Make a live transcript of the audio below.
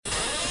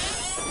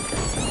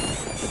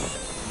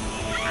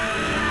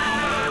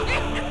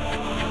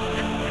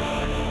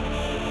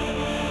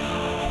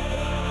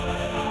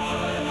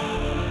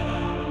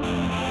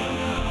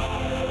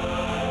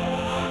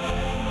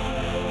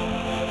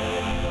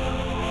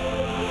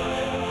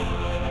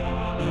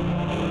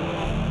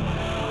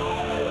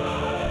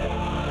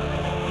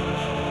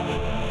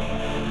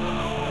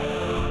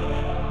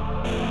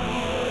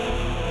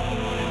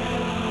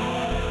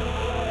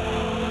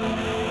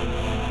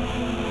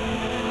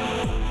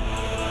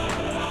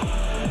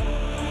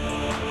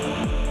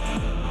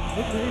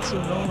Hey,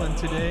 so Nolan,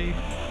 today,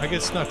 I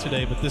guess not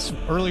today, but this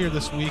earlier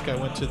this week, I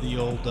went to the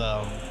old,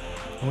 I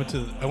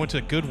went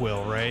to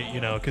Goodwill, right? You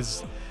know,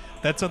 because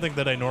that's something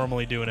that I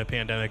normally do in a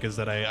pandemic is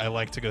that I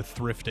like to go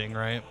thrifting,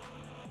 right?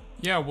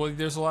 Yeah, well,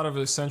 there's a lot of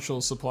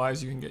essential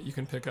supplies you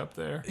can pick up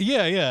there.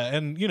 Yeah, yeah,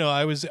 and you know,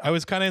 I was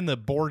kind of in the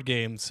board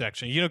game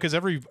section, you know, because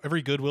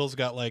every Goodwill's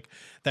got like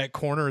that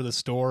corner of the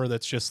store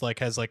that's just like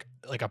has like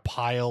a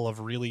pile of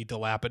really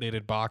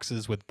dilapidated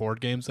boxes with board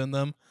games in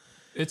them.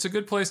 It's a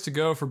good place to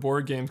go for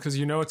board games because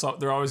you know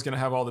they're always going to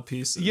have all the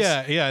pieces.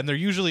 Yeah, yeah, and they're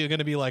usually going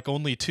to be like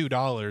only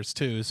 $2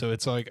 too, so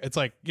it's like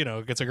you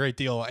know it's a great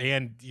deal,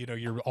 and you know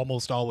you're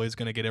almost always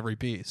going to get every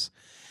piece.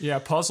 Yeah,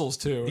 puzzles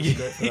too. It's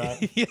great for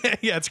that.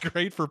 yeah, it's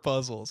great for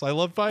puzzles. I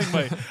love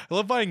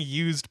buying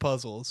used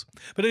puzzles.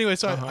 But anyway,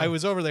 so I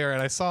was over there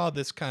and I saw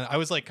this I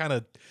was like kind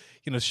of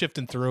you know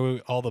shifting through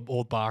all the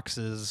old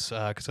boxes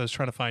because I was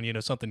trying to find you know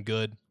something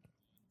good.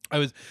 I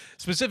was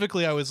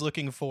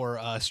looking for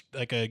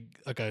like a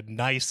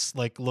nice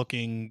like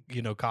looking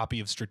you know copy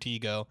of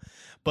Stratego,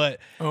 but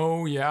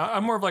oh yeah,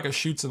 I'm more of like a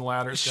Chutes and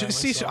Ladders guy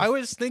myself. I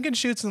was thinking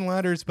Chutes and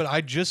Ladders, but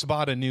I just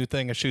bought a new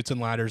thing of Chutes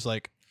and Ladders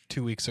like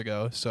 2 weeks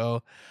ago,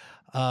 so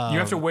you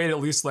have to wait at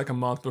least like a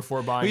month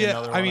before buying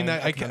another one. I mean,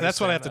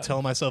 that's what I have to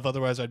tell myself.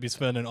 Otherwise, I'd be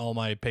spending all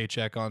my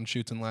paycheck on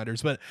Chutes and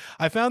Ladders. But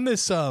I found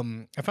this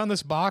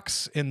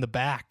box in the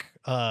back.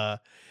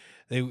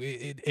 This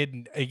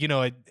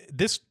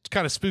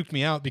kind of spooked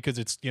me out because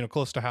it's you know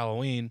close to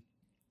Halloween,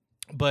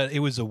 but it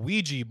was a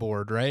Ouija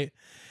board, right?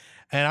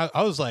 And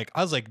I was like,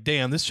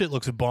 damn, this shit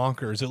looks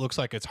bonkers. It looks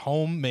like it's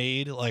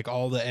homemade. Like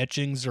all the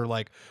etchings are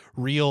like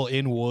real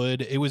in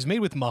wood. It was made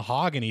with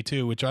mahogany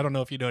too, which I don't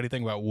know if you know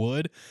anything about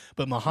wood,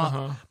 but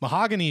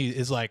mahogany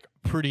is like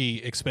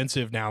pretty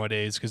expensive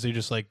nowadays because they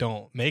just like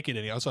don't make it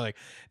any. I was like,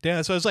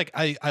 damn. So I was like,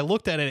 I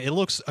looked at it. It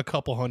looks a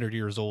couple 100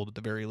 years old at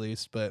the very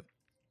least, but.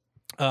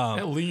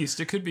 At least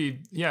it could be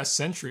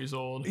centuries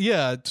old.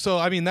 Yeah, so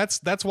I mean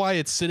that's why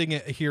it's sitting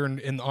here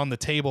on the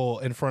table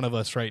in front of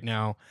us right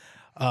now.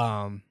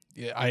 I'm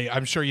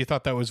sure you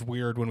thought that was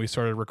weird when we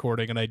started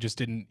recording, and I just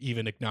didn't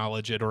even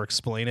acknowledge it or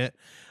explain it.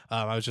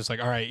 I was just like,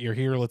 all right, you're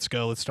here, let's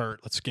go,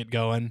 let's get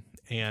going.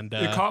 And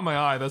it caught my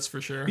eye, that's for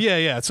sure.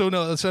 Yeah. So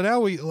now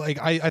we like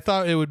I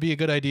thought it would be a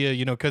good idea,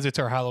 you know, because it's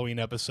our Halloween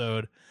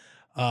episode,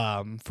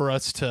 for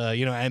us to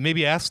you know and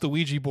maybe ask the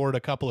Ouija board a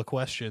couple of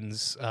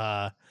questions.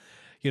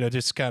 You know,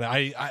 just kind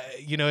of,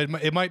 you know,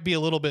 it might be a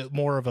little bit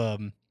more of a,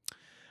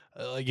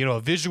 you know,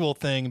 a visual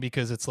thing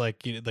because it's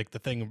like, you know, like the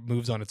thing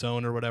moves on its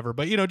own or whatever.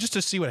 But you know, just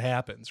to see what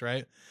happens,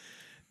 right?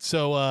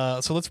 So,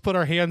 so let's put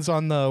our hands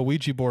on the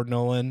Ouija board,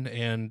 Nolan,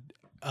 and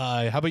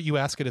how about you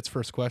ask it its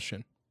first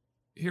question?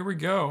 Here we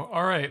go.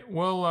 All right.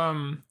 Well,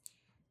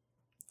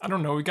 I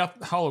don't know. We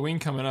got Halloween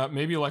coming up.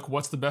 Maybe like,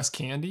 what's the best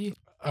candy?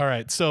 All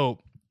right. So,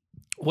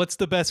 what's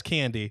the best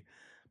candy?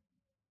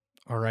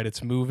 All right,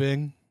 it's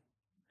moving.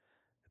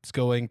 It's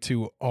going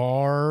to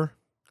R.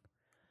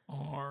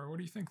 What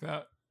do you think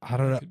that? I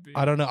don't know.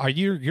 I don't know.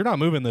 You're not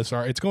moving this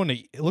R. It's going to.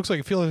 It looks like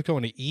it feels like it's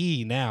going to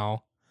E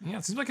now. Yeah,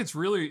 it seems like it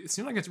really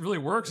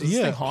works. Is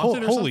this thing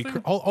haunted or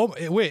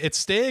something? Wait, it's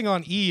staying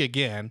on E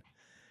again.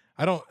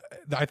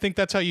 I think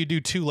that's how you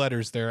do two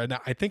letters there, and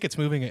I think it's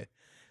moving it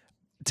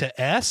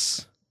to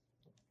S.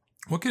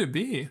 What could it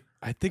be?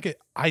 I think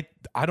I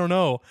don't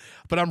know,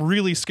 but I'm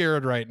really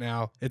scared right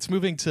now. It's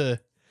moving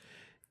to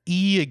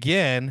E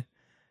again.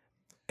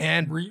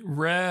 And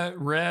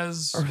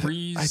Reese.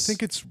 I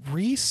think it's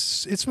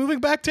Reese. It's moving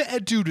back to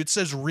dude. It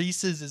says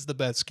Reese's is the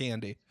best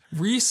candy.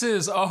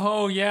 Reese's.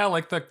 Oh yeah,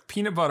 like the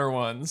peanut butter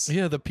ones.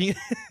 Yeah, the peanut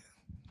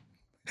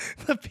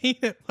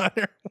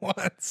butter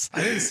ones.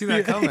 I didn't see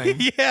that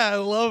coming. Yeah,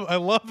 I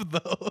love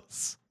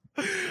those.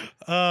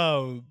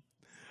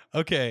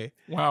 Okay.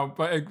 Wow,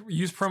 but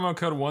use promo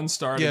code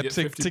OneStar to get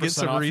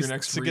 50% off your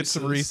next Reese's. To get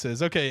some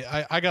Reese's. Okay,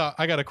 I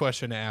got a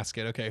question to ask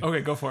it. Okay.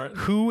 Okay, go for it.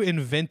 Who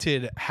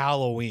invented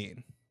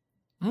Halloween?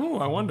 Oh,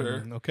 I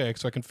wonder. Okay,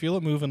 so I can feel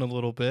it moving a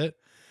little bit.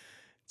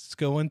 It's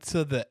going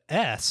to the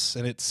S,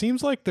 and it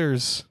seems like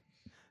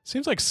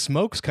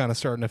smoke's kind of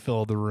starting to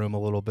fill the room a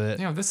little bit.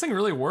 Yeah, this thing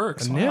really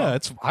works. And yeah,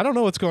 I don't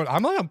know what's going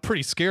on. I'm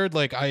pretty scared.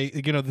 Like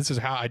this is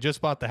how I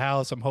just bought the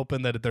house. I'm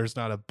hoping that there's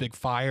not a big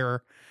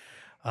fire.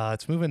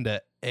 It's moving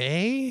to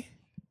A.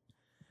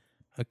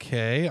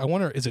 Okay, I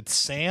wonder, is it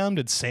Sam?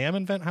 Did Sam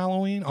invent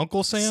Halloween?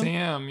 Uncle Sam?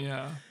 Sam,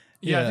 yeah.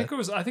 Yeah, I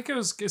think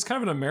it's kind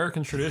of an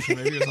American tradition.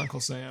 Maybe it was Uncle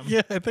Sam.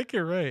 Yeah, I think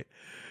you're right.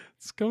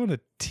 It's going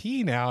to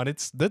T now, and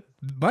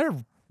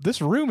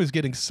this room is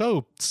getting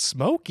so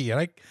smoky,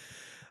 and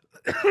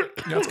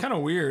yeah, it's kind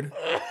of weird.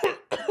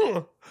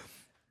 Oh,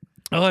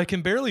 I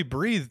can barely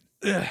breathe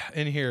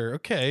in here.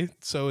 Okay,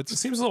 so This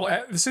seems a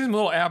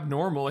little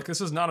abnormal. Like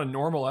this is not a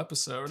normal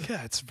episode.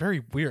 Yeah, it's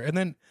very weird. And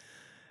then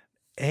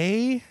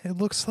A, it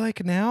looks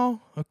like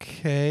now.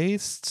 Okay,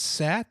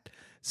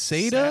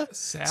 SATA?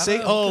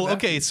 SATA? Oh,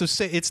 okay. So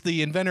it's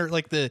the inventor,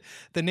 like the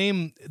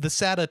name, the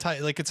SATA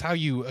type, like it's how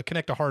you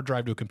connect a hard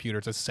drive to a computer.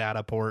 It's a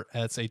SATA port,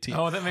 SAT.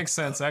 Oh, that makes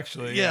sense,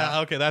 actually.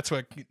 Yeah. Okay. That's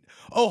what.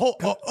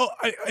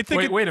 I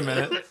think. Wait a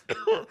minute.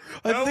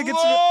 I think it's.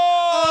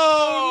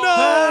 Oh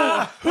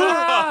no!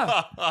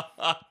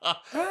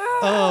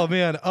 Oh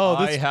man! Oh,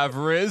 I have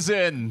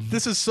risen.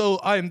 this is so.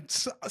 I'm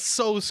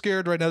so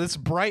scared right now. This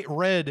bright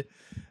red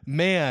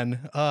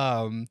man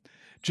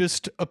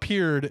just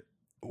appeared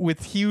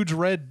with huge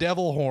red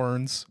devil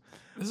horns.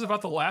 This is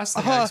about the last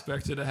thing I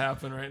expected to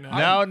happen right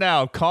now.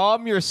 Now,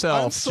 calm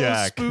yourself, I'm so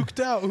Jack. spooked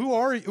out. Who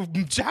are you?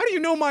 How do you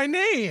know my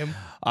name?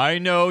 I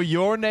know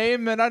your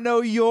name, and I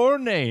know your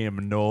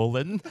name,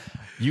 Nolan.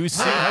 You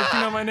see, How do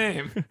you know my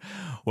name?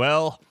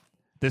 well,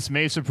 this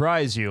may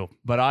surprise you,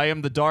 but I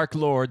am the Dark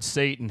Lord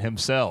Satan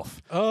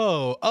himself.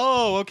 Oh,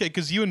 okay.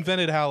 Because you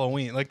invented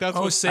Halloween. Like that's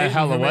Oh, what.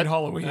 Satan who made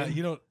Halloween.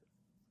 You don't.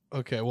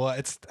 Okay, well,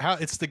 it's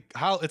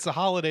a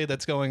holiday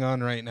that's going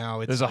on right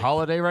now. It's There's a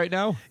holiday right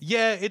now?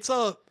 Yeah, it's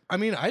a. I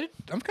mean,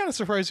 I'm kind of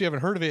surprised you haven't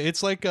heard of it.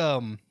 It's like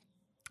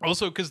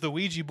also because the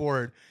Ouija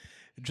board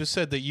just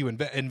said that you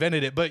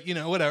invented it, but you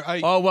know whatever.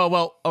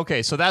 Well,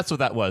 okay, so that's what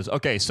that was.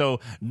 Okay, so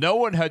no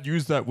one had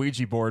used that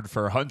Ouija board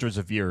for hundreds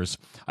of years.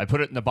 I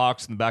put it in the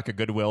box in the back of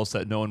Goodwill so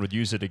that no one would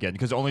use it again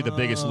because only the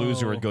biggest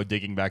loser would go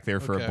digging back there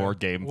for Okay. a board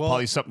game. Well-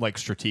 Probably something like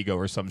Stratego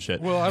or some shit.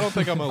 Well, I don't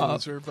think I'm a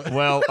loser, but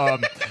Well,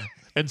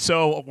 and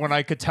so when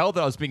I could tell that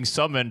I was being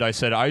summoned, I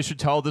said, I should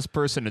tell this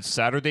person it's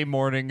Saturday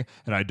morning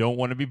and I don't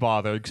want to be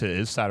bothered because it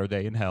is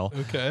Saturday in hell.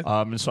 Okay.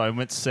 And so I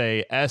went to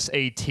say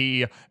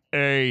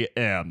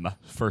SATAM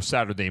for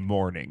Saturday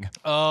morning.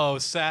 oh,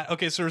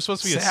 okay, so we're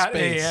supposed to be a Sat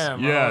space.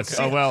 AM. Yes.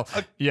 Oh,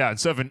 okay. Yeah.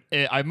 Instead of an,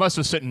 I must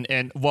have sitting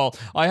in. Well,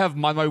 I have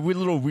my wee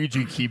little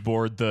Ouija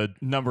keyboard. The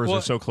numbers Well,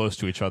 are so close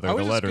to each other. I The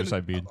was just letters,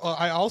 gonna- I mean.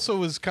 I also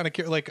was kind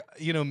of like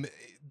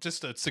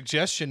just a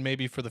suggestion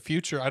maybe for the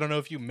future. I don't know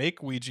if you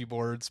make Ouija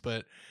boards,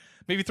 but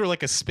maybe throw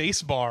like a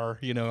space bar,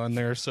 on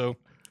there so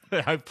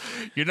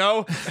You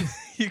know,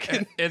 you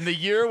can. in the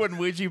year when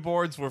Ouija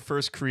boards were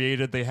first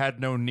created, they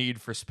had no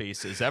need for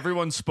spaces.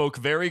 Everyone spoke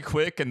very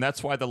quick, and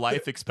that's why the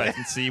life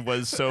expectancy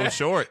was so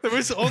short. There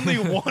was only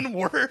one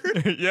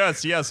word.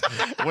 Yes.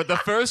 With the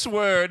first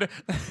word,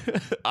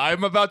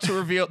 I'm about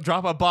to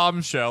drop a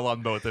bombshell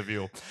on both of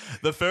you.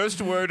 The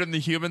first word in the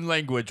human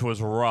language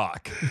was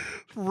rock.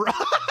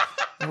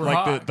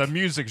 Like the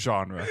music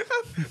genre.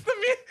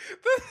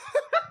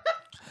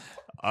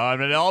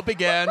 It all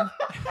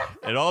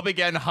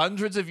began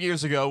hundreds of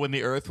years ago when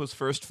the Earth was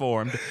first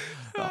formed.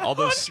 All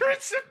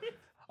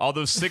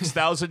those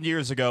 6,000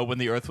 years ago when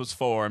the Earth was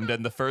formed,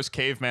 and the first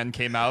caveman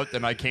came out,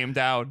 and I came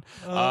down,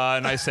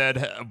 and I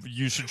said,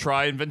 "You should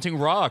try inventing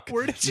rock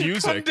Where did you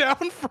music." come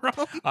down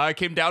from? I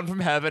came down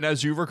from heaven,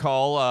 as you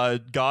recall.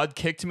 God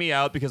kicked me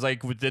out because I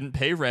didn't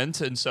pay rent,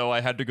 and so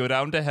I had to go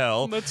down to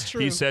hell. That's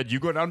true. He said, "You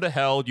go down to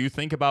hell. You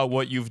think about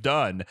what you've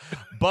done,"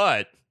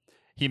 but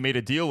he made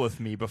a deal with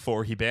me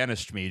before he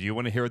banished me. Do you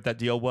want to hear what that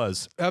deal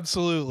was?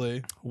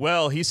 Absolutely.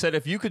 Well, he said,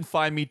 if you can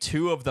find me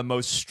 2 of the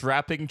most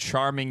strapping,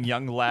 charming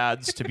young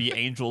lads to be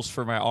angels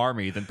for my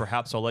army, then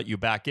perhaps I'll let you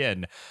back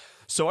in.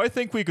 So I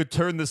think we could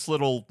turn this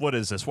little, what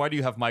is this? Why do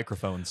you have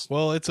microphones?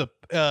 Well, it's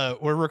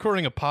we're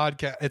recording a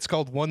podcast. It's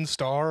called One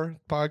Star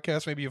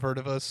Podcast. Maybe you've heard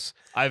of us.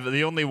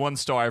 The only 1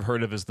 star I've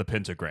heard of is the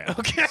pentagram.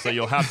 Okay. So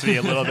you'll have to be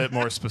a little bit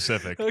more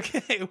specific.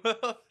 Okay,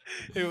 well,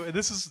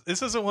 this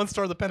isn't One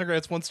Star the Pentagram.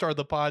 It's One Star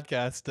the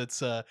podcast.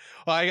 It's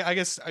I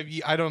guess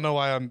I don't know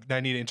why I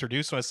need to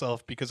introduce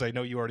myself because I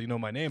know you already know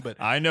my name, but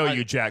I know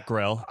you, Jack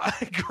Grell.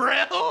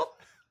 Grell.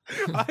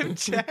 I'm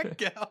Jack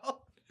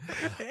Gell.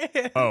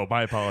 Oh,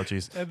 my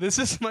apologies. And this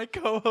is my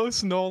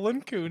co-host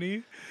Nolan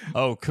Cooney.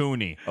 Oh,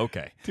 Cooney.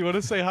 Okay. Do you want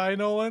to say hi,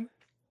 Nolan?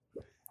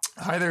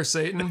 Hi there,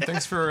 Satan.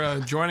 Thanks for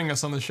joining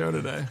us on the show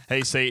today.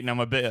 Hey, Satan, I'm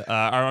a bit,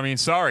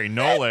 sorry,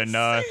 Nolan.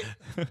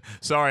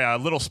 Sorry, a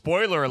little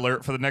spoiler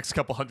alert for the next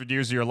couple hundred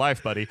years of your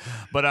life, buddy.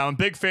 But I'm a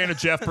big fan of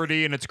Jeff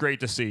Purdie, and it's great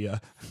to see you.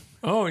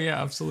 Oh,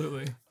 yeah,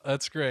 absolutely.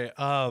 That's great.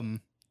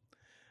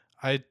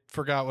 I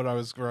forgot what I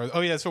was.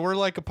 Oh yeah, so we're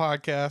like a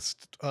podcast.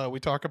 We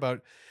talk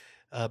about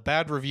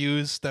bad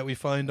reviews that we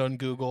find on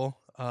Google.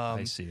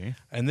 I see.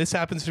 And this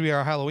happens to be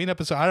our Halloween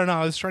episode. I don't know.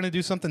 I was trying to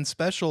do something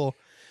special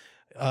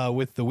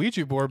with the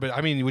Ouija board, but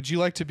I mean, would you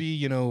like to be?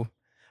 You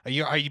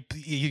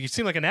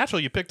seem like a natural.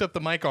 You picked up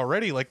the mic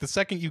already. Like the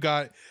second you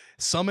got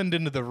summoned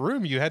into the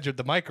room, you had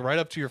the mic right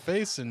up to your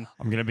face. And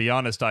I'm gonna be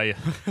honest. I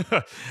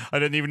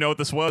didn't even know what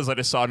this was. I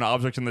just saw an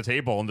object on the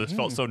table, and it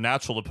felt so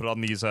natural to put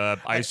on these. I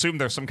assume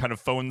there's some kind of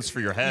phones for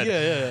your head.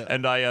 Yeah.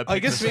 And I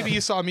guess maybe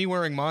you saw me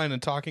wearing mine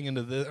and talking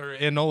into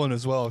and Nolan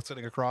as well,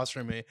 sitting across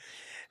from me.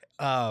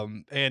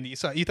 And you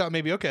thought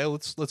maybe, okay,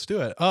 let's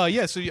do it.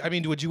 Yeah. So I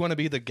mean, would you want to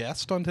be the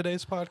guest on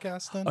today's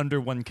podcast then? Under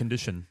one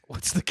condition.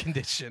 What's the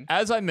condition?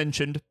 As I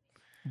mentioned,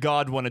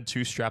 God wanted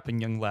 2 strapping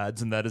young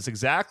lads, and that is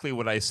exactly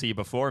what I see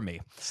before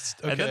me.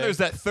 Okay. And then there's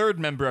that third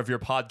member of your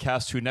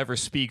podcast who never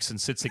speaks and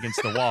sits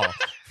against the wall.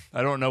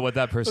 I don't know what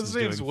that person's His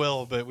doing. name's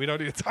Will, but we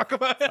don't need to talk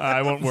about it.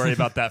 I won't worry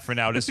about that for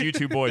now. Just you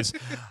 2 boys.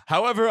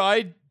 However,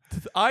 I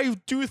I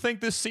do think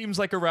this seems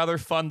like a rather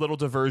fun little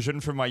diversion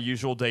from my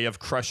usual day of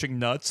crushing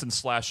nuts and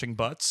slashing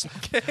butts.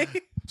 Okay.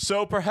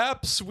 So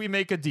perhaps we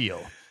make a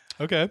deal.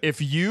 Okay.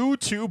 If you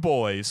two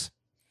boys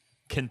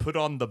can put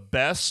on the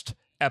best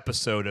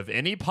episode of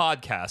any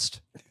podcast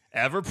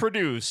ever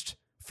produced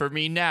for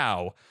me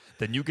now,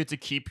 then you get to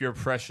keep your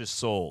precious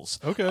souls.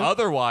 Okay.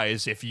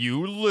 Otherwise, if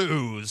you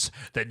lose,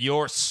 then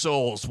your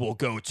souls will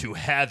go to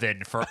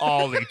heaven for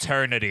all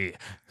eternity.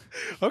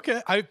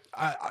 Okay. I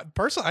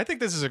personally, I think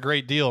this is a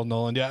great deal,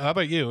 Nolan. Yeah. How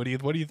about you?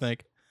 What do you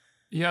think?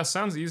 Yeah,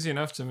 sounds easy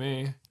enough to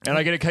me. And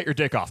I get to cut your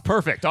dick off.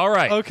 Perfect. All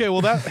right. Okay.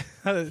 Well, that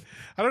I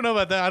don't know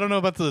about that. I don't know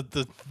about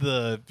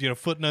the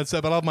footnotes.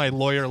 But I'll have my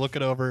lawyer look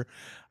it over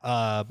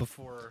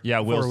before. Yeah,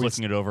 Will's before we-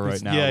 looking it over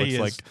right now. Yeah, Looks he is.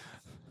 like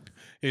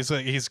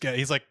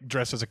He's like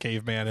dressed as a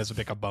caveman, has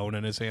a bone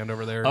in his hand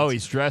over there. oh,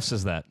 he's dressed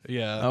as that.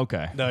 Yeah.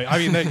 Okay. No, I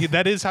mean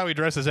that is how he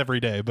dresses every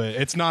day, but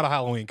it's not a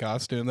Halloween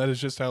costume. That is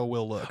just how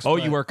Will looks. Oh,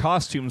 But- you wear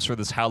costumes for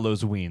this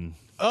Halloween.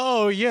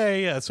 Oh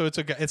yeah. So it's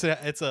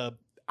a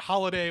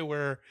holiday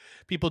where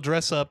people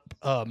dress up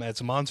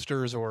as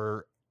monsters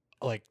or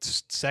like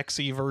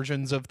sexy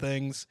versions of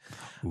things,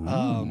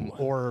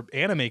 or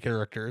anime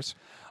characters.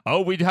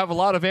 Oh, we'd have a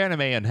lot of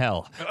anime in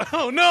hell.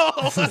 Oh no!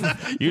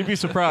 You'd be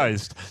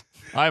surprised.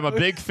 I'm a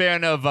big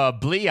fan of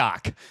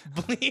Bleak.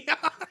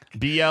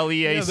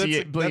 B-L-E-A-C,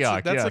 Yeah, Bleak.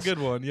 that's yes. a good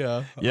one.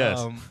 Yeah.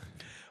 Yes.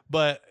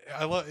 But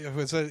I love.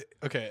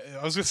 Okay,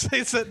 I was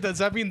gonna say, does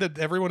that mean that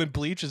everyone in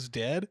Bleach is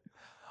dead?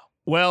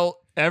 Well,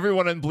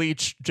 everyone in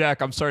Bleach,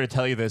 Jack, I'm sorry to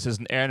tell you this, is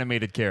an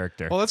animated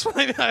character. Well, that's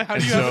why. How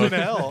do you have it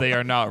in hell? They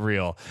are not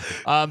real.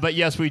 But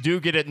yes, we do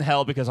get it in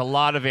hell because a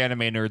lot of anime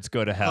nerds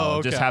go to hell. Oh,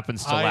 It just okay.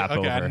 happens to lap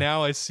okay, over.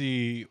 now I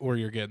see where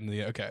you're getting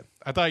the. Okay,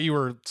 I thought you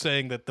were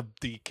saying that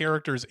the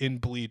characters in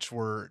Bleach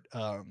were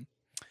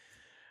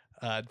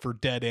for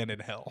dead and in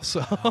hell.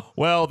 So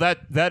Well,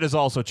 that is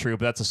also true,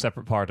 but that's a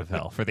separate part of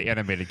hell for the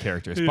animated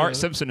characters. Bart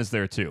Simpson is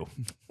there too.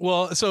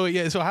 well, so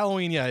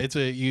Halloween, yeah, it's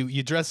a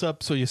you dress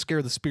up so you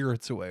scare the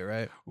spirits away,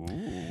 right?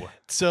 Ooh.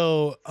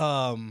 So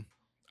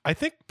I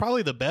think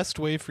probably the best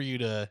way for you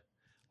to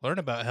learn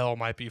about hell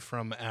might be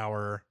from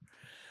our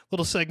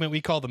little segment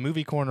we call the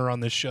Movie Corner on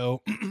this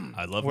show.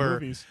 I love Where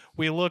movies.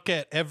 we look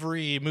at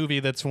every movie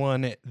that's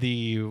won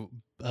the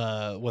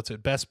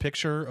Best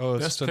Picture? Oh,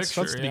 Best since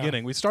Picture, the yeah.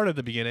 beginning. We started at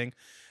the beginning.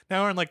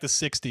 Now we're in like the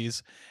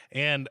 60s,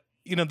 and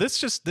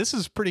this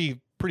is pretty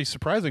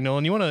surprising.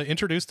 Nolan, you want to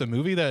introduce the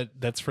movie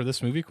that's for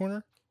this Movie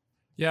Corner?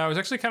 Yeah, I was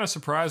actually kind of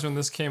surprised when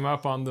this came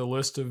up on the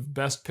list of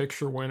Best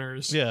Picture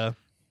winners. Yeah.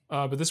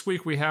 But this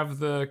week we have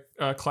the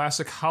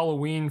classic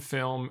Halloween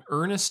film,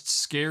 Ernest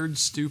Scared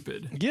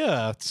Stupid.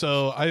 Yeah.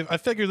 So I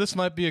figure this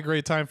might be a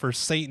great time for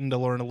Satan to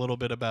learn a little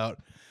bit about,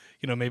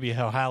 maybe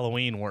how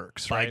Halloween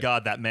works. By Right?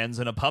 God, that man's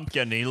in a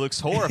pumpkin and he looks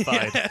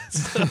horrified.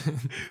 Yes.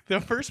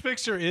 The first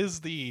picture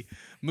is the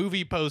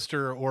movie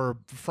poster or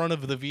front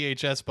of the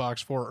VHS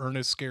box for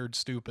Ernest Scared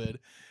Stupid.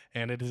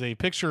 And it is a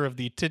picture of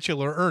the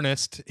titular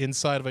Ernest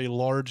inside of a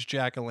large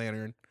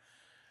jack-o'-lantern,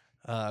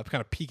 kind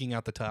of peeking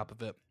out the top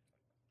of it.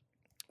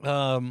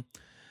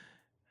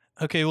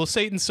 Okay, well,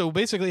 Satan, so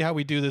basically how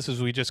we do this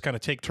is we just kind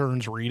of take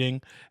turns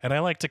reading, and I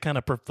like to kind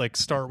of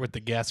start with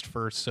the guest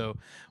first. So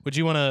would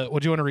you want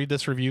to read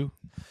this review?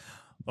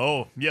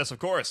 Oh, yes, of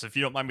course. If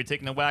you don't mind me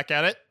taking a whack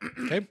at it.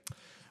 Okay.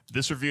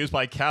 This review is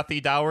by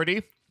Kathy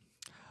Dougherty.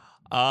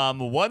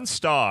 1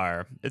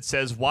 star. It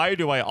says, "Why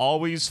do I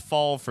always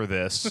fall for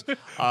this?"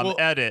 Well-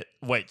 Edit.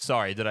 Wait,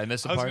 sorry. Did I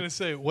miss a I was part? going to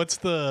say,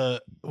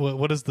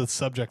 what does the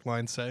subject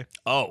line say?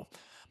 Oh,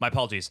 my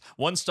apologies.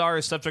 1 star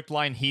is subject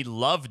line, "He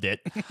loved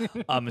it."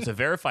 It's a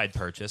verified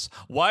purchase.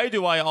 "Why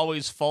do I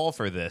always fall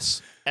for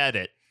this?"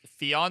 Edit.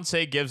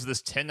 Fiance gives this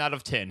 10 out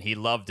of 10. He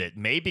loved it.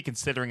 Maybe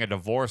considering a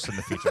divorce in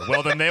the future.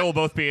 Well, then they will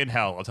both be in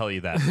hell. I'll tell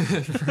you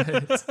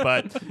that.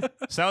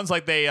 But sounds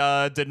like they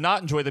did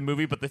not enjoy the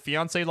movie, but the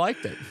fiance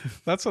liked it.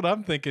 That's what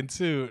I'm thinking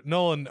too.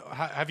 Nolan,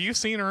 have you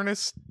seen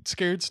Ernest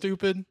Scared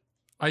Stupid?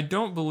 I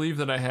don't believe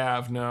that I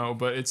have, no,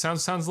 but it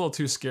sounds a little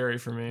too scary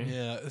for me.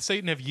 Yeah.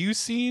 Satan, have you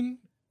seen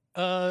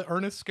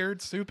Ernest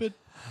Scared Stupid?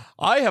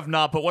 I have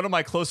not, but one of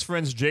my close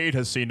friends, Jade,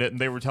 has seen it, and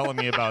they were telling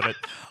me about it.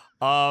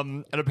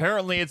 And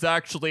apparently it's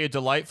actually a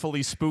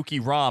delightfully spooky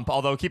romp,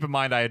 although keep in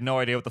mind I had no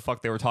idea what the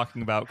fuck they were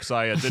talking about because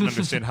I didn't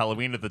understand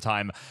Halloween at the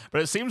time.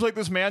 But it seems like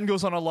this man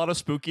goes on a lot of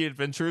spooky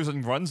adventures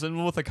and runs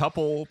in with a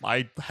couple,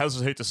 I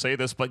hesitate to say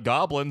this, but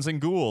goblins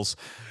and ghouls.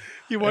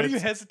 Yeah, why do you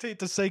hesitate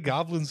to say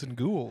goblins and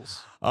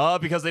ghouls?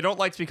 Because they don't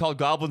like to be called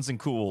goblins and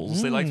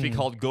ghouls. They like to be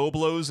called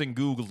goblos and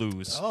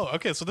googloos. Oh,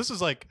 okay. So this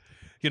is like,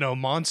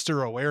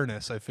 monster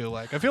awareness, I feel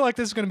like. I feel like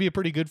this is going to be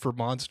pretty good for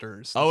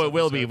monsters. Oh, this it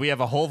will be. episode. We have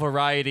a whole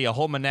variety, a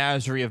whole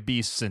menagerie of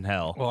beasts in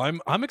hell. Well,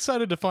 I'm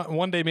excited to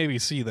one day maybe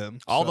see them.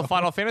 All so. the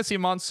Final Fantasy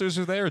monsters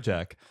are there,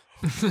 Jack.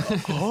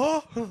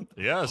 Oh,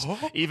 Yes,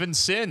 even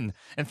sin.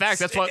 In fact,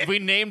 that's what we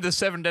named the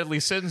 7 deadly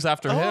sins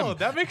after oh, him.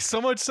 that makes so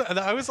much sense.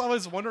 I was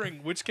always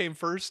wondering which came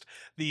first: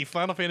 the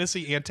Final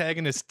Fantasy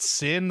antagonist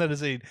Sin, that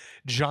is a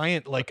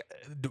giant like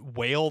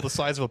whale the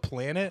size of a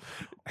planet,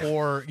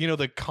 or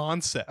the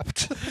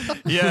concept.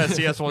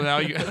 Yes. Well,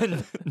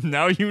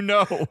 now you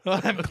know.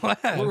 I'm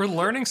glad. We're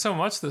learning so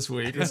much this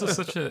week. This is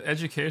such an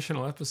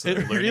educational episode.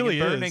 It really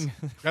and is, burning.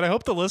 and I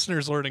hope the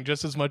listeners learning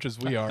just as much as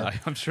we are.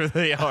 I'm sure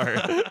they are.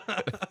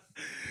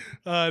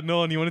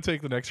 Nolan, you want to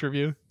take the next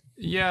review?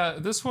 Yeah,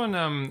 this one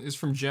is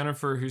from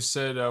Jennifer, who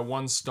said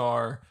 1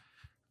 star.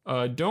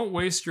 Don't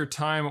waste your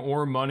time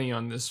or money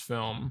on this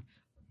film.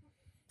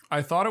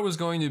 I thought it was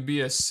going to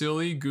be a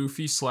silly,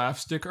 goofy,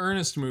 slapstick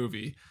Ernest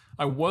movie.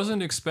 I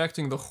wasn't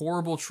expecting the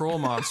horrible troll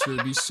monster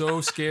to be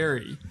so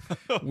scary.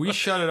 We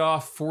shut it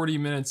off 40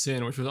 minutes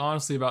in, which was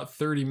honestly about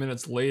 30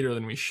 minutes later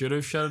than we should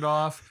have shut it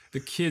off. The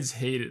kids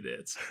hated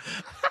it.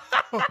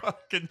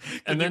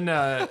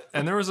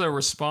 And there was a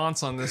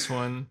response on this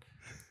one,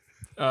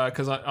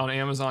 because on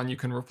Amazon you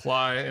can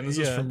reply, and this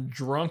is from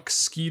Drunk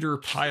Skeeter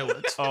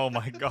Pilot. Oh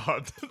my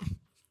God.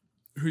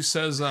 Who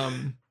says,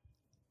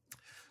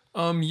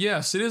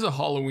 yes, it is a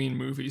Halloween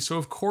movie, so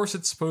of course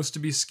it's supposed to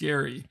be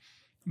scary.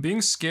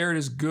 Being scared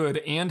is good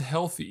and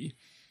healthy.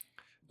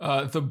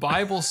 The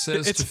Bible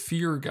says to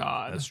fear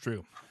God. That's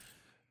true.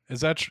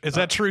 Is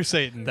that true,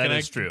 Satan? That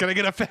is true. Can I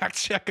get a fact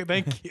check?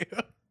 Thank you.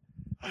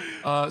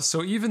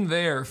 So even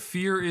there,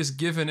 fear is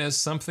given as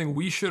something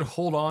we should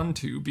hold on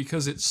to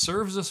because it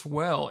serves us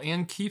well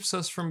and keeps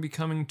us from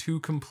becoming too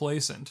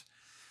complacent.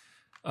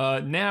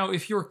 Now,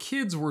 if your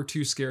kids were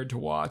too scared to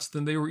watch,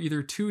 then they were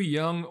either too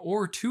young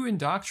or too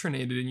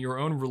indoctrinated in your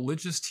own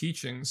religious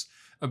teachings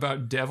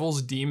about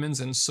devils, demons,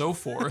 and so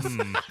forth,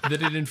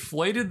 that it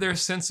inflated their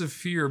sense of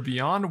fear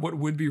beyond what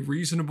would be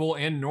reasonable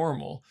and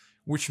normal,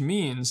 which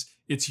means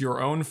it's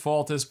your own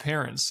fault as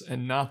parents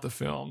and not the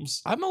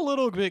film's. I'm a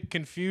little bit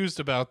confused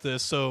about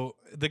this. So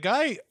the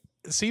guy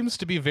seems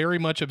to be very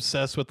much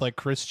obsessed with like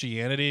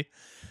Christianity.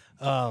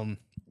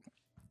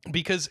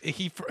 Because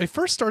he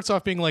first starts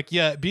off being like,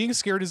 yeah, being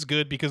scared is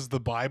good because the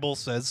Bible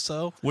says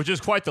so. Which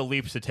is quite the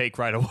leap to take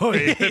right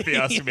away, if you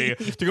ask me.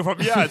 To go from,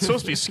 yeah, it's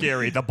supposed to be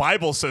scary. The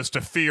Bible says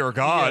to fear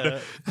God.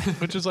 Yeah.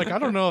 Which is like, I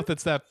don't know if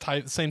it's that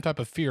same type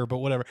of fear, but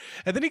whatever.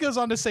 And then he goes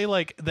on to say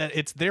like that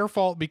it's their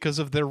fault because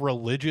of their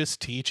religious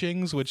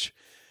teachings, which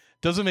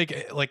doesn't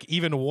make like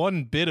even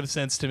one bit of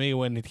sense to me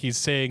when he's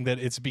saying that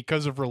it's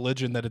because of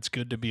religion that it's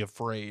good to be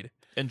afraid.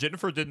 And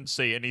Jennifer didn't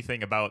say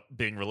anything about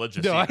being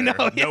religious. No, either. I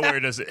know. Yeah. Nowhere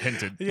does it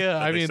hinted. Yeah,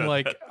 that I they mean, said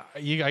like,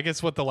 that. I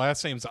guess what the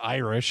last name's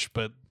Irish,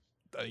 but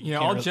yeah,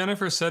 all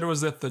Jennifer said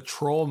was that the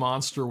troll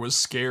monster was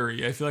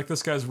scary. I feel like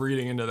this guy's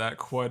reading into that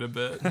quite a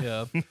bit.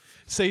 Yeah.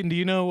 Satan, do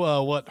you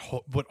know what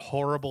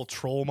horrible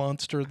troll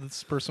monster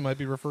this person might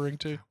be referring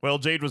to? Well,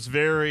 Jade was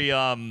very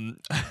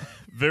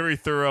very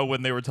thorough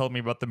when they were telling me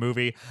about the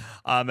movie,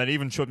 and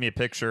even showed me a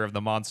picture of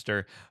the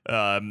monster.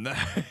 And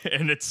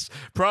it's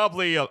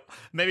probably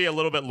maybe a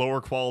little bit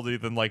lower quality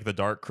than like the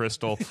Dark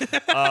Crystal.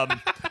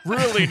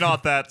 Really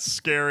not that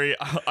scary.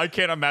 I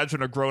can't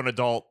imagine a grown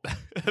adult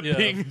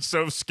being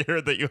so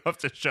scared that you have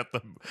to shut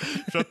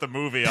the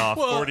movie off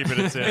 40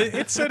 minutes in.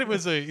 It said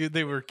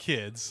they were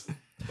kids.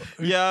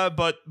 Yeah,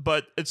 but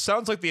it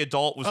sounds like the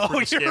adult was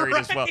pretty scary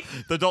as well.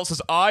 The adult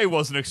says, I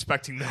wasn't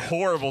expecting the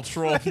horrible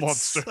troll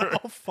monster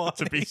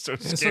to be so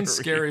scary. This one's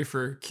scary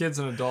for kids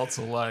and adults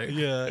alike.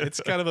 Yeah, it's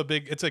kind of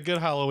it's a good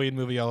Halloween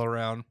movie all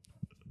around.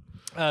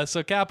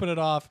 So capping it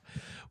off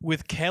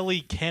with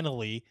Kelly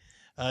Kennelly.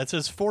 It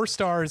says 4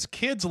 stars.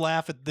 Kids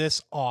laugh at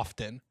this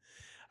often.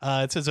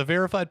 It says a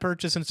verified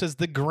purchase, and it says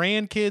the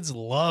grandkids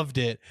loved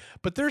it,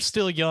 but they're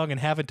still young and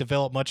haven't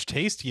developed much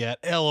taste yet.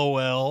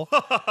 LOL.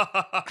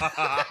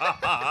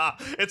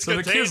 It's so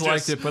the kids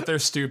liked it, but they're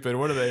stupid.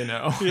 What do they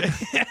know?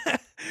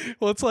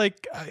 Well, it's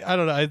like I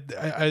don't know.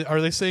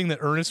 Are they saying that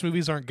Ernest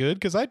movies aren't good?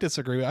 Because I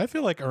disagree. I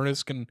feel like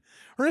Ernest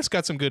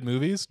got some good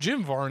movies.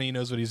 Jim Varney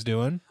knows what he's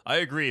doing. I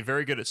agree.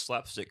 Very good at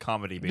slapstick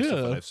comedy based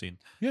on what I've seen.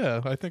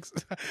 Yeah, I think so.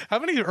 How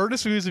many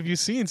Ernest movies have you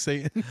seen,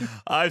 Satan?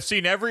 I've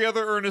seen every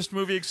other Ernest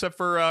movie except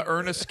for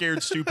Ernest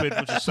Scared Stupid,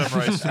 which is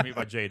summarized to me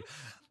by Jade.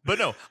 But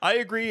no, I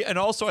agree, and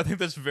also I think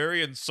that's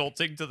very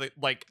insulting to the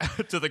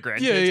to the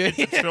grandkids.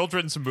 It's a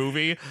children's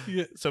movie,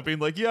 so being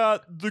like, yeah,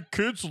 the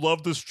kids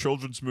love this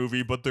children's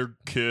movie, but they're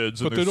kids,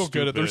 but they don't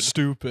get it. They're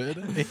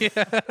stupid.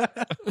 Yeah.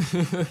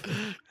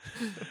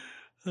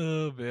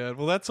 Oh man,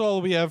 well that's all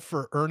we have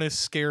for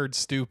Ernest Scared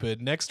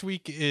Stupid. Next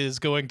week is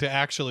going to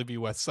actually be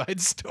West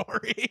Side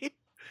Story.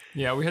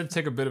 Yeah, we had to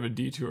take a bit of a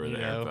detour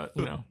there, but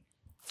you know.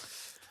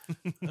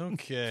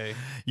 Okay.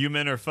 You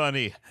men are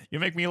funny. You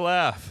make me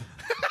laugh.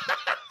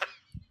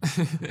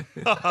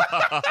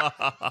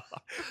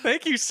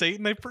 Thank you,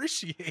 Satan. I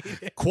appreciate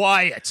it.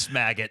 Quiet,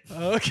 maggot.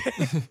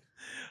 Okay.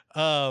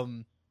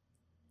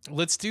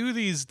 Let's do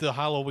the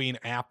Halloween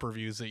app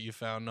reviews that you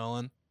found,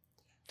 Nolan.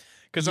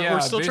 Because we're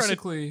still trying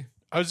to.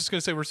 I was just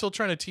gonna say we're still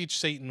trying to teach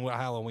Satan what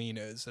Halloween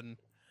is, and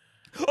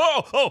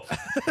Oh!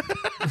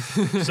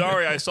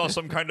 Sorry, I saw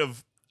some kind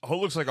of Oh,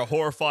 looks like a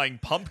horrifying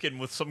pumpkin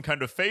with some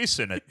kind of face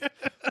in it.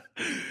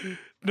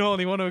 Nolan,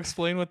 you want to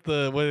explain what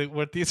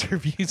these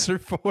reviews are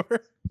for?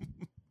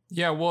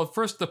 Yeah, well, at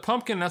first, the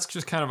pumpkin, that's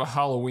just kind of a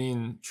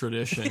Halloween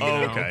tradition. You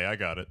know? Okay, I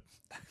got it.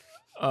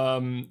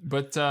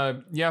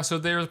 So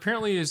there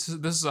apparently this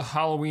is a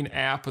Halloween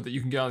app that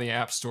you can get on the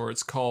App Store.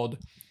 It's called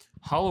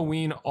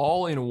Halloween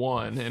All in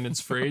One, and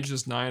it's for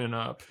ages 9 and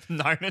up.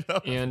 9 and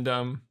up. And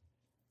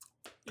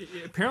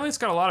apparently it's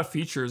got a lot of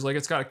features. Like,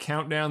 it's got a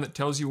countdown that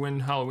tells you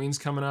when Halloween's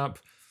coming up.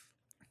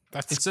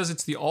 It says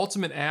it's the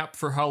ultimate app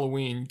for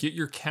Halloween. Get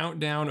your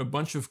countdown, a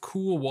bunch of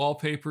cool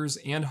wallpapers,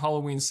 and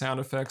Halloween sound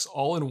effects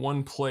all in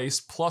one place.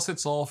 Plus,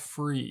 it's all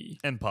free.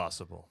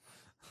 Impossible.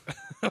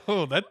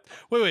 Oh,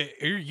 wait.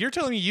 You're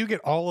telling me you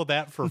get all of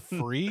that for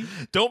free?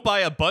 Don't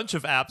buy a bunch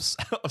of apps.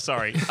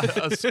 Sorry,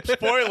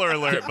 spoiler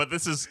alert, but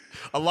this is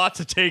a lot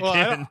to take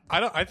in.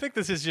 I think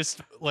this is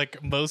just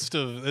like most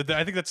of.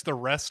 I think that's the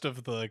rest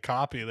of the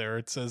copy there.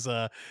 It says,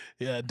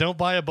 don't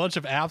buy a bunch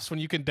of apps when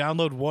you can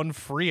download one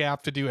free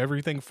app to do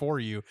everything for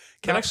you.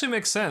 That actually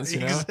makes sense, you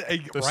know?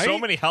 There's so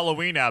many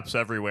Halloween apps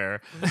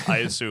everywhere, I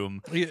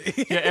assume. Yeah,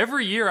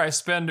 every year I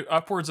spend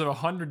upwards of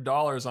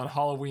 $100 on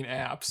Halloween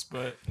apps,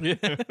 but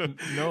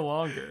no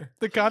longer.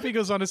 The copy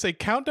goes on to say,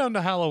 countdown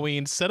to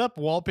Halloween, set up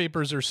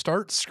wallpapers or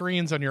start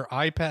screens on your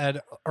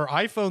iPad or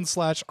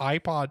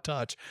iPhone/iPod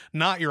Touch,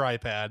 not your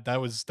iPad.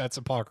 That's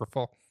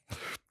apocryphal.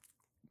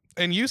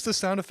 And use the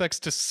sound effects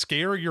to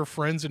scare your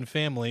friends and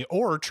family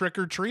or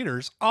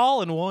trick-or-treaters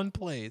all in one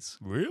place.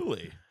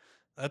 Really?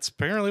 That's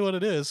apparently what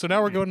it is. So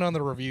now we're going on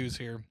the reviews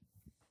here.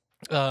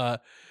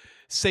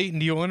 Satan,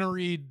 do you want to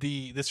read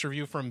this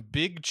review from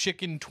Big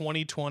Chicken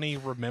 2020?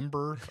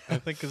 Remember, I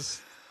think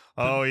is.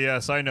 Oh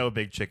yes, I know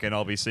Big Chicken.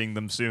 I'll be seeing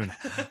them soon.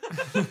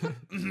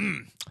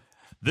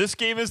 This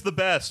game is the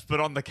best, but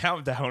on the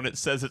countdown it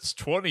says it's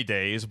 20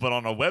 days, but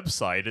on a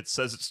website it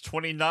says it's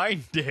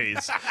 29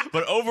 days.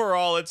 But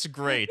overall it's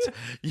great.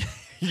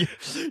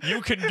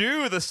 You can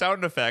do the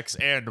sound effects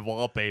and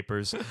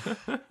wallpapers.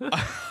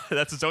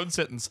 That's its own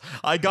sentence.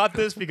 I got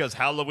this because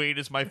Halloween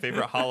is my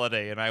favorite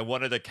holiday, and I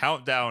wanted a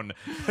countdown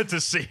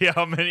to see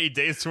how many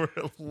days were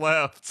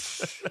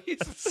left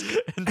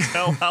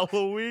until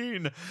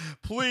Halloween.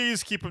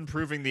 Please keep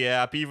improving the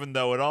app, even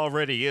though it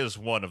already is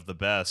one of the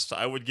best.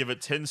 I would give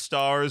it 10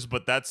 stars,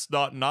 but that's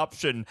not an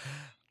option.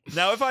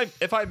 Now, if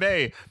I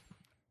may,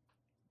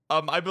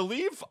 I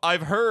believe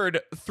I've heard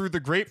through the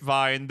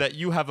grapevine that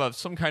you have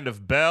some kind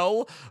of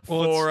bell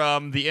for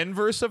the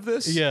inverse of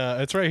this. Yeah,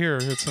 it's right here.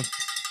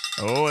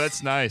 Oh,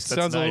 that's nice.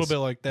 Sounds a little bit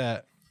like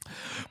that.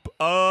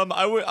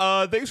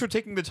 Thanks for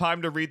taking the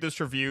time to read this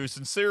review.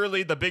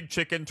 Sincerely, the Big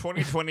Chicken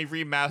 2020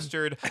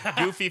 remastered.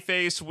 Goofy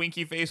face,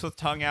 winky face with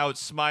tongue out,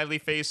 smiley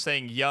face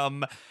saying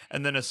yum,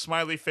 and then a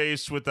smiley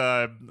face with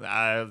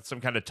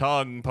some kind of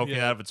tongue poking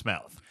out of its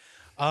mouth.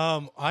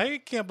 I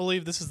can't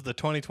believe this is the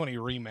 2020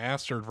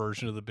 remastered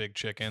version of the Big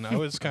Chicken. I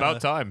was kind of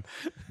about time.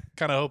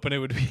 Kind of hoping it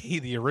would be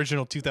the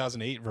original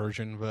 2008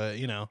 version, but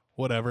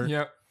whatever.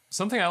 Yeah.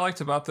 Something I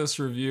liked about this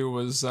review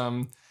was,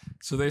 so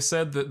they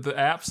said that the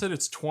app said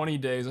it's 20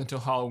 days until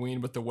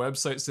Halloween, but the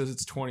website says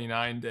it's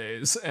 29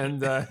 days.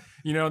 And,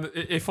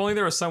 if only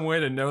there was some way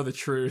to know the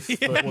truth,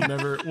 but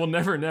we'll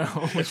never know.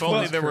 If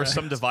only there were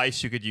some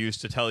device you could use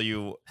to tell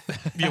you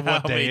what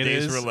how many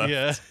days were left.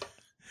 Yeah.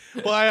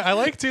 Well, I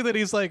like too that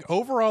he's like,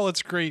 overall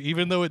it's great,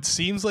 even though it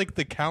seems like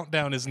the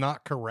countdown is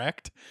not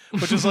correct,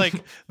 which is like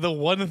the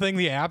one thing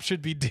the app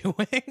should be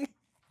doing.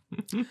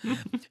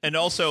 And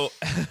also,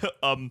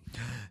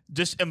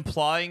 just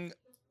implying,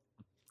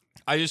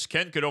 I just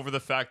can't get over the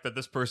fact that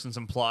this person's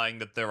implying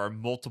that there are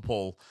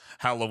multiple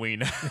Halloween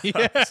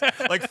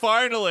apps. Like,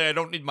 finally, I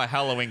don't need my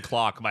Halloween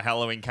clock, my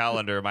Halloween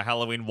calendar, my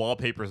Halloween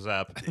wallpapers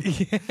app.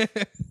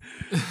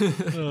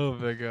 Oh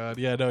my god.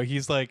 Yeah, no,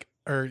 he's like,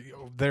 or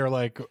they're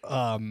like,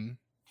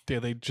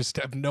 they just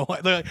have no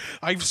idea. Like,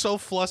 I'm so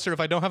flustered if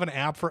I don't have an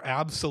app for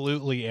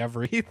absolutely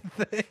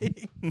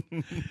everything.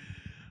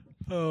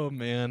 Oh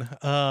man.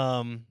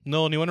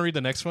 Nolan, you want to read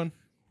the next one?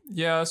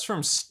 Yeah, it's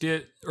from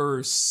Sitich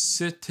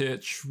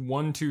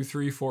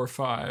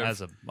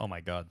 12345. Oh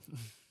my god.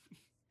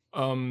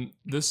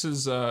 This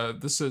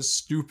is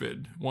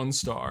stupid. 1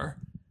 star.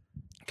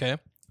 Okay.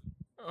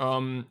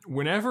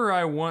 Whenever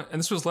I want, and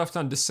this was left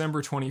on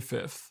December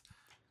 25th.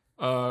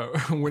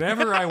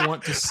 Whenever I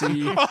want to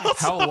see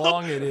how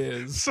long it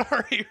is.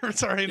 Sorry.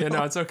 Yeah,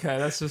 no, it's okay.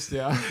 That's just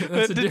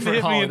that's a different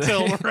hit holiday. me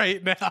until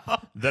right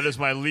now. That is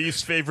my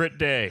least favorite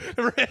day.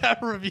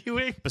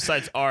 Reviewing.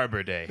 Besides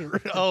Arbor Day.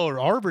 Oh,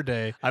 Arbor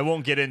Day. I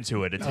won't get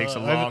into it. It takes a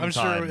long I'm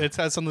time. sure it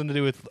has something to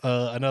do with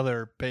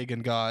another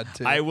pagan god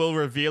too. I will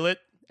reveal it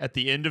at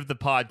the end of the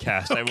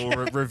podcast. Okay. I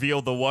will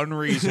reveal the one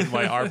reason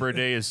why Arbor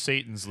Day is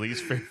Satan's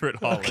least favorite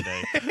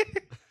holiday.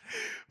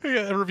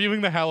 Yeah,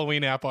 reviewing the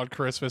Halloween app on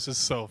Christmas is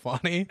so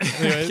funny.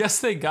 I guess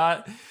they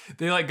got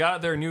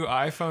their new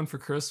iPhone for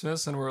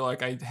Christmas and were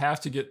like, I have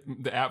to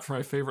get the app for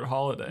my favorite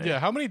holiday. Yeah,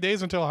 how many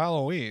days until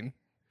Halloween?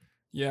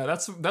 Yeah,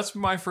 that's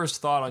my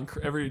first thought on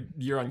every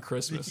year on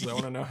Christmas. I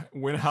want to know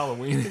when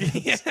Halloween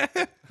is.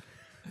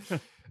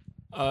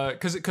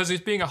 Because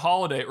it's being a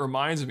holiday, it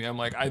reminds me. I'm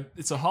like,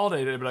 it's a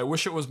holiday day, but I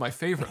wish it was my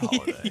favorite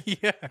holiday.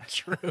 Yeah,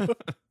 true.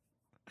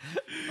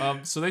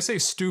 So they say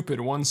stupid,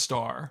 1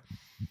 star.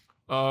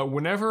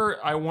 Whenever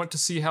I want to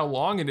see how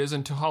long it is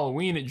until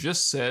Halloween, it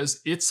just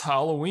says it's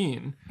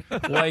Halloween.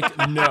 Like,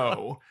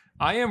 no.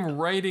 I am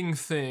writing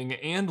thing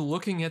and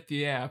looking at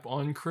the app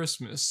on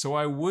Christmas, so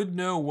I would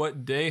know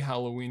what day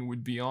Halloween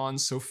would be on.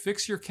 So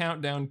fix your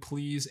countdown,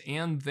 please.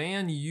 And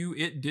then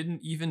it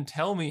didn't even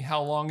tell me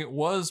how long it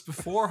was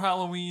before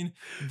Halloween.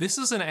 This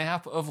is an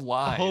app of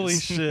lies. Holy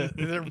shit.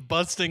 They're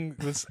busting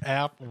this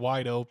app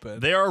wide open.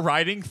 They are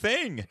writing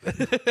thing.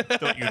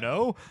 Don't you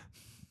know?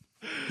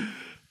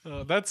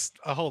 That's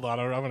hold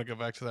on. I'm gonna go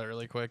back to that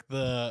really quick.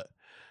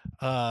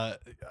 I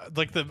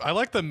like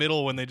the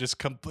middle when they just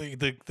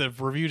the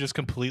review just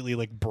completely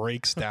like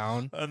breaks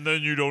down. And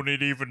then you don't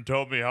even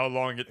tell me how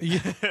long it.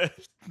 Yeah.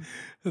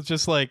 It's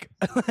just like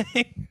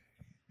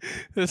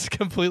this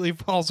completely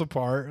falls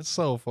apart. It's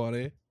so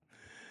funny.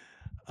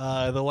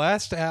 The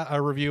last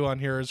review on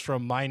here is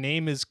from My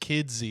Name is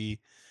Kidsy,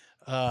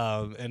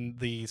 and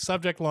the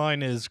subject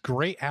line is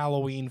Great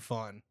Halloween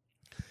Fun.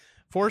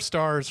 4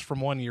 stars from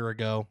 1 year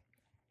ago.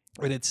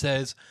 And it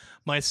says,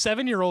 my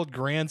 7-year-old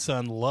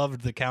grandson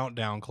loved the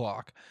countdown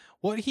clock.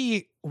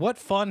 What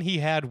fun he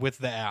had with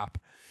the app.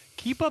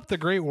 Keep up the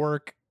great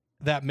work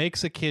that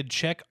makes a kid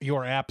check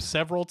your app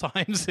several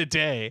times a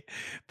day.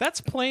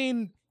 That's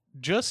plain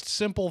just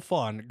simple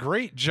fun.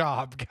 Great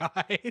job,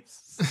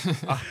 guys.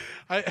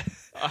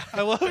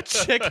 I love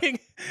checking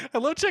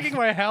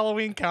my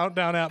Halloween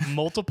countdown app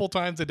multiple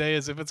times a day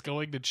as if it's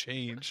going to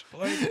change.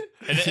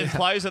 And it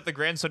implies that the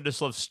grandson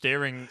just loves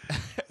staring,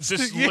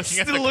 just looking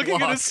at the looking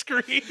clock. at a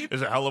screen.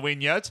 Is it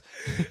Halloween yet?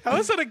 How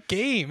is that a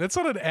game? That's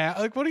not an app.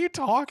 Like, what are you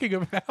talking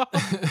about?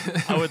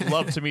 I would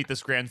love to meet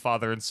this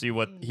grandfather and see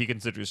what he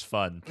considers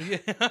fun.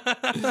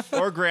 Yeah.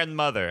 Or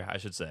grandmother, I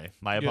should say.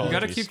 My You apologies.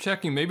 gotta keep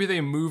checking. Maybe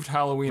they moved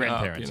Halloween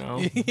up, Grandparents. you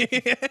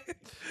know?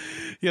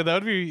 Yeah,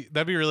 that'd be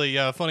really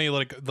funny,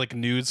 like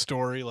news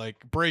story, like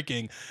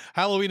breaking.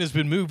 Halloween has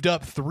been moved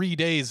up 3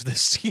 days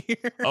this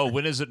year. Oh,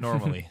 when is it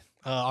normally?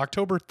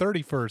 October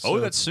 31st. Oh, so-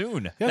 that's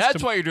soon. Yeah, it's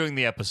That's why you're doing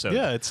the episode.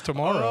 yeah, it's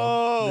tomorrow.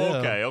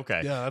 Oh, Yeah.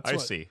 okay. Yeah, that's I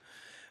what- see.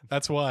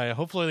 That's why.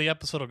 Hopefully the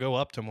episode will go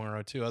up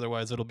tomorrow too.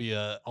 Otherwise, it'll be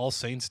a All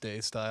Saints Day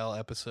style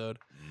episode.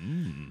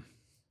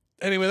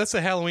 Anyway, that's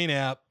the Halloween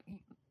app.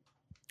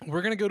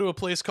 We're going to go to a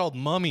place called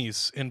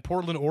Mummies in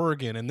Portland,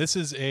 Oregon, and this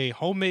is a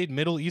homemade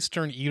Middle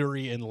Eastern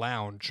eatery and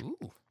lounge.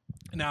 Ooh.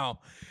 Now,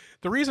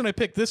 the reason I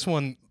picked this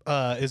one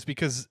is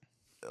because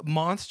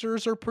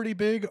monsters are pretty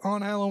big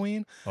on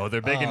Halloween. Oh,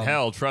 they're big in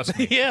hell, trust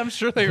me. Yeah, I'm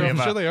sure they are. I'm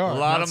sure they A are.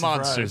 lot Not of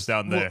monsters surprised.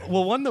 down there.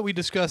 Well, one that we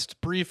discussed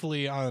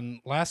briefly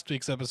on last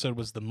week's episode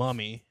was the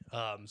Mummy.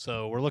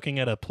 So we're looking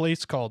at a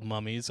place called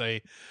Mummies.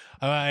 I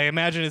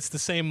imagine it's the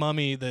same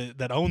mummy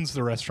that owns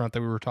the restaurant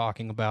that we were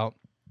talking about.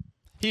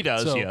 He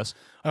does, So- yes.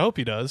 I hope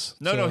he does.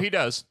 No, So- he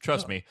does.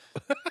 Trust me.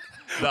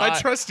 I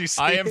trust you,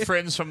 I Steve. am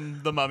friends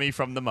from the mummy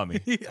from the mummy.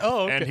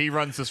 Oh, okay. And he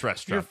runs this You're,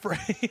 restaurant.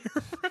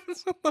 you're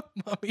friends with the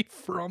mummy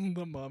from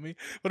the mummy.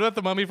 What about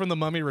the mummy from the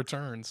Mummy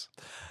Returns?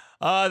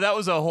 That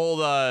was a whole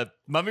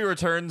Mummy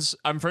Returns.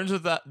 I'm friends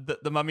with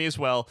the mummy as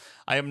well.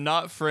 I am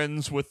not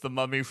friends with the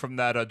mummy from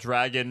that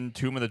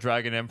Tomb of the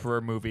Dragon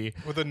Emperor movie.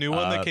 With a new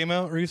one that came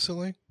out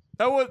recently?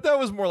 That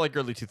was more like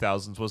early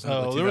 2000s, wasn't it?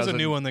 Oh, Like there was a 2000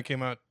 new one that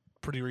came out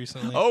pretty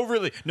recently. Oh,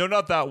 really? No,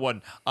 not that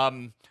one. I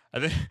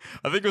think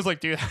it was like,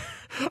 dude,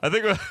 I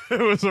think it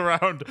was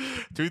around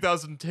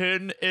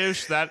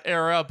 2010-ish, that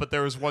era. But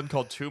there was one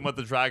called Tomb of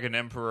the Dragon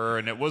Emperor,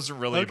 and it wasn't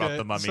really about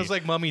the mummy. So it's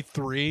like Mummy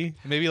 3,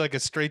 maybe like a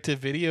straight to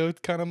video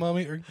kind of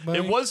mummy.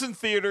 It was in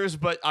theaters,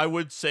 but I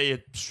would say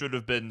it should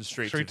have been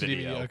straight to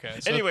video. okay.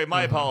 So- Anyway,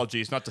 my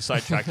apologies, not to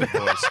sidetrack the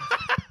boys.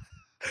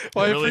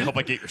 Well, I really hope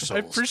I get your I souls.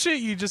 appreciate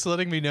you just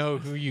letting me know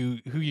who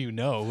you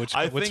know, which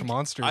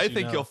monsters. I you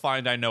think know. you'll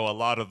find I know a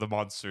lot of the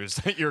monsters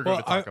that you're going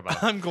to talk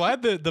about. I'm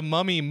glad that the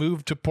Mummy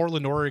moved to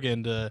Portland,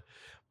 Oregon to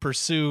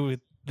pursue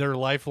their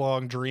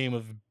lifelong dream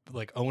of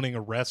like owning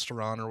a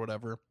restaurant or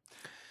whatever.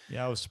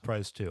 Yeah, I was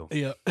surprised too.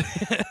 Yeah.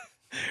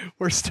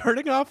 We're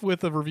starting off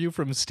with a review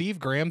from Steve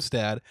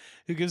Gramstad,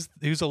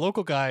 who's a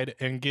local guide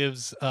and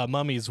gives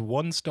Mummies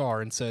 1 star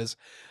and says,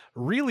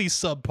 really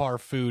subpar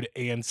food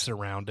and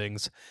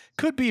surroundings.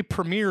 Could be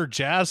premier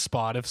jazz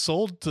spot if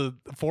sold to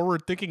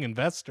forward-thinking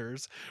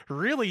investors.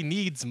 Really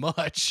needs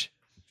much.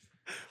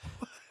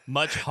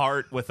 Much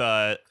heart with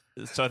a.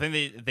 So I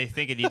think they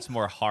think it needs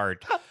more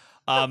heart.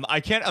 I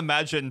can't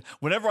imagine.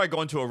 Whenever I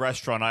go into a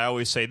restaurant, I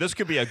always say this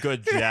could be a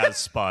good jazz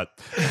spot.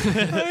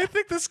 I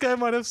think this guy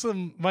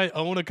might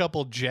own a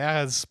couple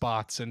jazz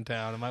spots in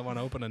town and might want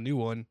to open a new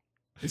one.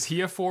 Is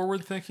he a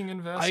forward-thinking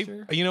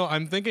investor?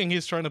 I'm thinking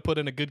he's trying to put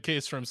in a good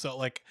case for himself.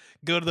 Like,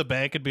 go to the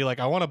bank and be like,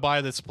 I want to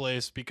buy this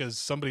place because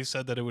somebody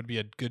said that it would be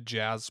a good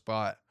jazz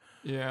spot.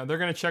 Yeah, they're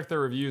gonna check their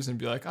reviews and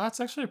be like, "Oh, it's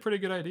actually a pretty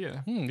good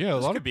idea." Yeah, a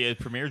This lot could of be a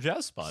premier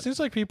jazz spot. seems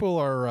like people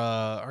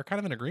are kind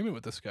of in agreement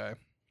with this guy.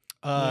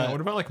 Yeah, what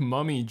about like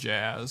mummy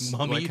jazz?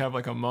 Mummy? Like have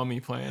like a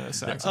mummy playing a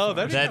saxophone.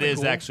 that'd be That kinda is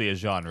cool. actually a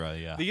genre.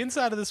 Yeah. The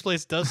inside of this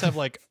place does have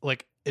like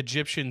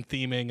Egyptian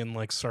theming and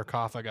like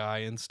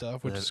sarcophagi and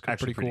stuff, which That's is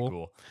actually pretty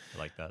cool. I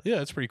like that.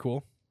 Yeah, it's pretty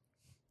cool.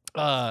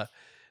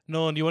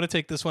 Nolan, do you want to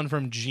take this one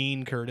from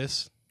Gene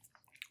Curtis?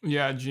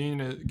 Yeah,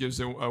 Gene gives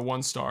it a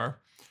 1 star.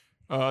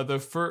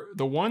 The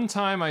one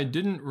time I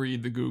didn't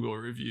read the Google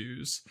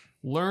reviews,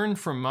 learn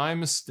from my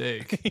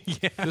mistake.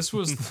 Yeah. This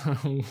was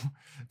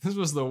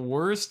the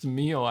worst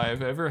meal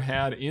I've ever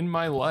had in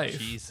my life.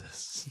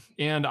 Jesus.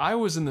 And I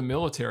was in the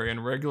military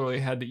and regularly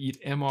had to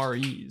eat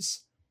MREs.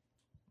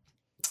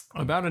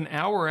 About an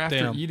hour after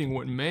Damn. eating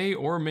what may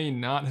or may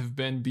not have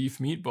been beef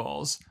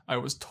meatballs, I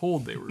was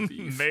told they were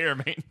beef. May or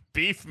may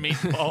beef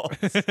meatballs.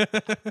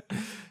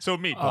 So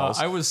meatballs.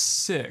 I was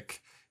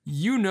sick.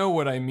 You know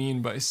what I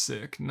mean by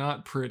sick,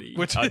 not pretty.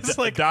 Which is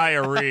like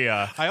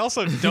diarrhea. I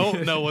also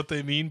don't know what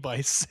they mean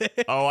by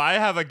sick. Oh, I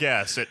have a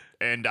guess,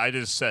 and I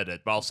just said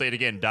it, but I'll say it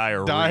again,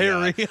 diarrhea.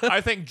 Diarrhea. I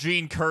think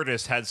Gene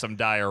Curtis had some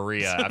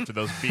diarrhea after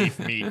those beef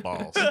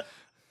meatballs.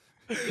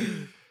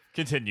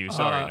 Continue.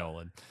 Sorry,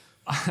 Nolan.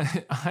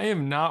 I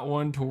am not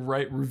one to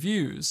write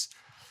reviews,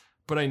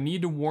 but I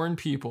need to warn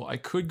people. I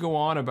could go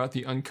on about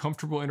the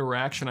uncomfortable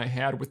interaction I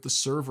had with the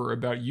server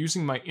about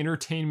using my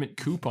entertainment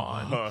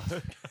coupon,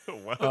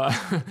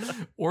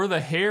 or the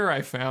hair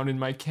I found in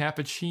my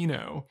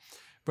cappuccino,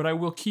 but I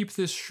will keep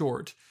this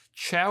short.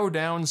 Chow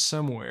down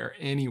somewhere,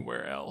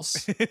 anywhere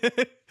else.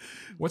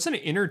 What's an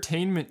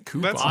entertainment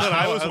coupon? That's what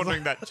I I was was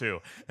wondering that too.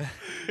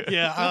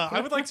 Yeah, I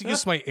would like to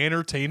use my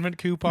entertainment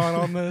coupon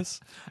on this.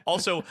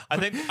 Also, I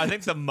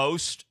think the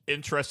most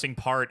interesting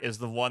part is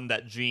the one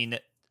that Gene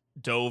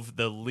dove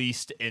the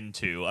least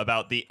into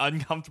about the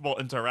uncomfortable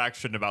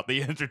interaction about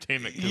the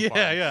entertainment coupon.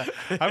 Yeah.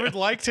 I would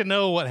like to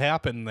know what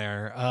happened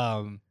there.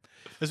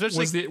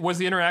 Especially was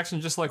the interaction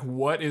just like,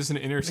 what is an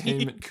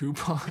entertainment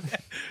coupon?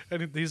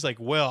 and he's like,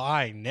 "Well,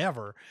 I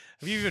never.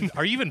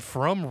 Are you even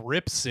from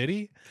Rip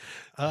City?"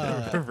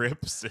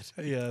 Rips it.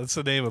 Yeah, that's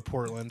the name of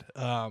Portland.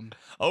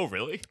 Oh,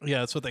 really? Yeah,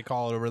 that's what they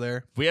call it over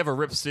there. We have a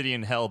Rip City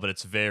in hell, but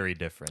it's very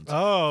different.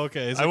 Oh,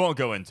 okay. I won't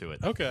go into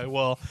it. Okay,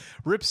 well,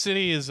 Rip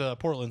City is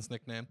Portland's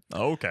nickname.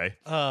 Okay.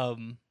 What was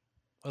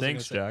I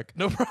Thanks, gonna say? Jack.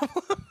 No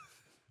problem.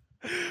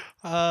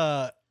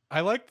 I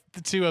liked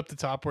the two up the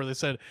top where they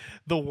said,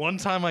 the one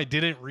time I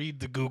didn't read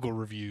the Google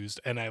reviews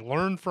and I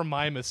learned from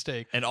my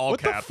mistake. In all what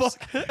caps. The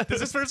fuck? Does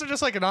this person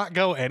just like not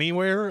go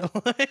anywhere?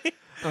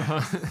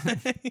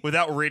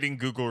 Without reading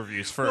Google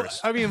reviews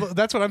first. I mean,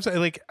 that's what I'm saying.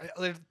 Like,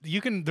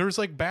 there's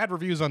like bad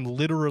reviews on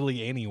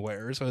literally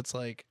anywhere. So it's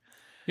like,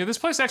 Yeah, this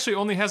place actually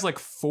only has like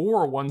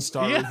 4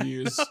 1-star Yeah,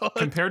 reviews no,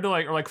 compared to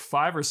like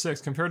 5 or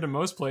 6 compared to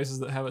most places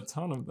that have a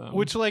ton of them.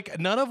 which like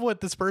none of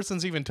what this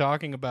person's even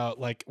talking about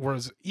like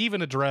was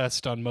even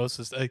addressed on most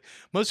of this. Like,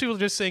 most people are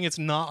just saying it's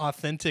not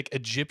authentic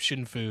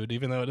Egyptian food,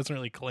 even though it doesn't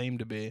really claim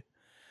to be.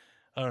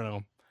 I don't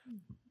know,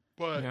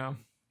 but yeah.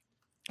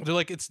 they're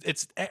like it's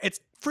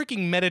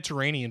freaking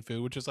Mediterranean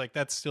food, which is like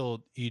that's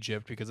still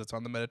Egypt because it's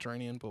on the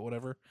Mediterranean, but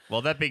whatever.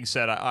 Well, that being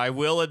said, I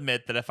will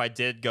admit that if I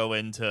did go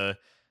into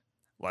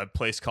a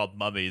place called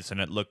Mummies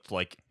and it looked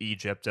like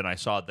Egypt and I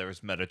saw there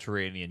was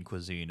Mediterranean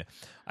cuisine,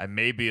 I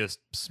may be a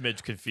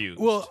smidge confused.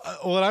 Well,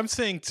 what I'm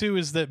saying too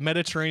is that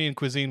Mediterranean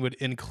cuisine would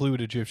include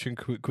Egyptian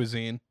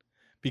cuisine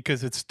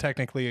because it's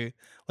technically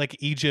like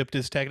Egypt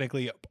is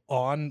technically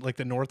on like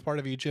the north part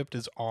of Egypt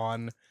is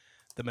on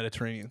the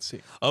Mediterranean Sea.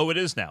 Oh, it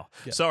is now.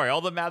 Yeah. Sorry,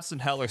 all the maps in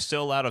hell are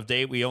still out of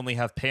date. We only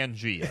have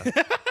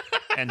Pangea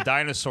and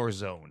Dinosaur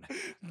Zone.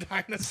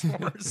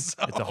 Dinosaurs.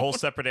 It's a whole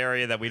separate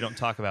area that we don't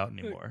talk about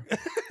anymore.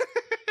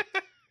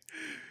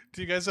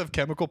 Do you guys have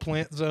Chemical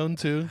Plant Zone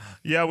too?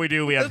 Yeah, we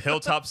do. We have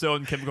Hilltop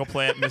Zone, Chemical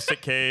Plant,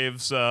 Mystic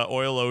Caves,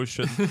 Oil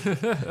Ocean.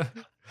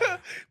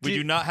 We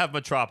do not have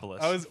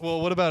Metropolis.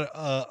 What about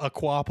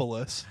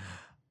Aquapolis?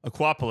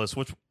 Aquapolis,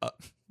 which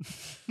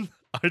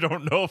I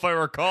don't know if I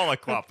recall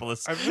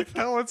Aquapolis. I think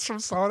that one's from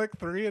Sonic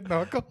 3 and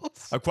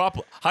Knuckles.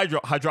 Hydrosity.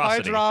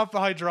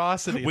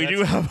 Hydrosity. We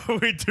do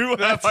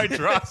have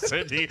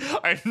hydrosity.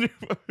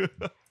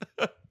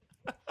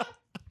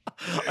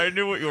 I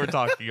knew what you were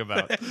talking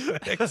about.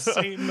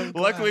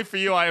 Luckily for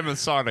you, I am a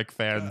Sonic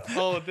fan.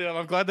 Oh, damn!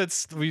 I'm glad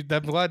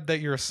that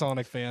you're a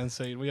Sonic fan,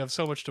 Satan. We have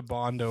so much to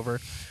bond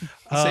over.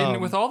 Satan,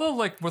 with all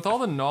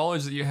the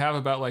knowledge that you have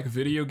about like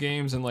video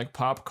games and like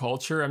pop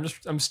culture,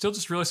 I'm still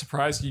just really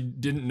surprised you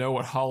didn't know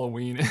what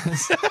Halloween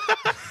is.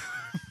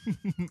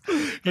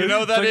 You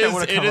know that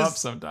would have come up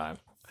sometime.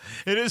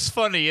 It is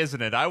funny,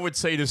 isn't it? I would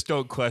say just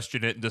don't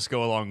question it and just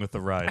go along with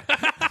the ride.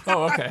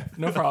 Oh, okay,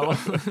 no problem.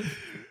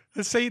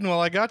 Satan, while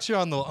I got you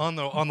on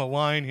the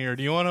line here,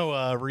 do you want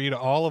to read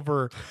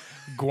Oliver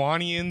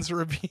Guanian's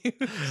review?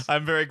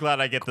 I'm very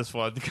glad I get this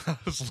one. I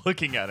was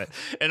looking at it.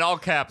 In all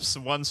caps,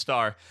 1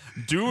 star.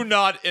 Do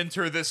not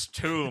enter this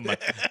tomb.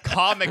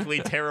 Comically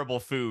terrible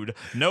food.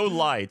 No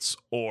lights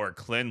or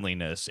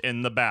cleanliness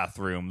in the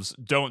bathrooms.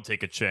 Don't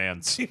take a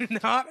chance. Do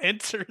not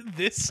enter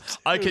this tomb.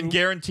 I can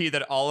guarantee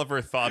that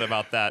Oliver thought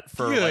about that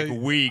for like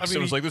weeks. I mean,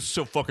 it was like, this is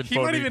so fucking He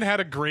funny. might have even had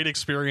a great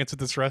experience at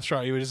this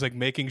restaurant. He was just like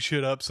making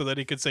shit up so that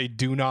he could say say,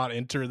 "Do not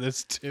enter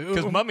this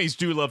Because tomb." mummies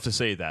do love to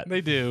say that.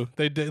 They do.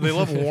 They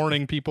love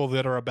warning people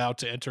that are about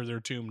to enter their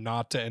tomb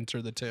not to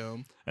enter the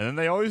tomb. And then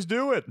they always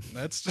do it.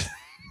 That's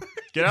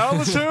Get out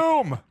of the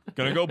tomb.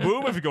 Gonna go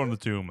boom if you go in the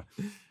tomb.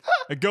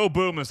 Go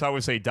boom is how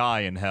we say die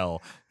in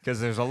hell. Because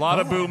there's a lot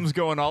of booms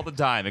going all the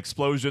time.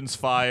 Explosions,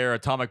 fire,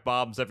 atomic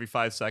bombs every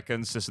 5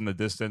 seconds, just in the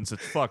distance.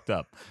 It's fucked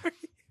up.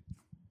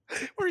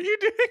 Were you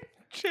doing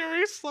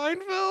Jerry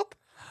Seinfeld?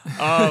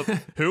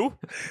 Who?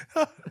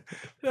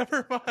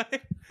 Never mind.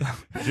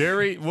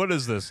 Jerry, what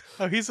is this?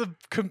 Oh, he's a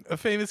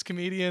famous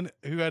comedian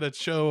who had a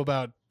show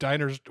about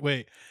diners.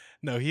 Wait,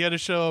 no, he had a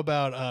show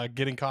about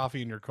getting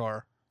coffee in your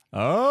car.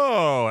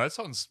 Oh, that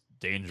sounds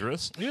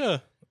dangerous. Yeah,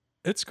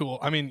 it's cool.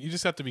 I mean, you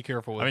just have to be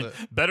careful with it.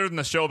 Better than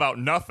the show about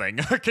nothing.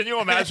 Can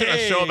you imagine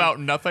a show Hey. about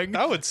nothing?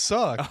 That would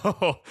suck.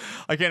 Oh,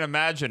 I can't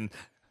imagine.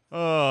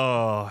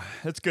 Oh,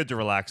 it's good to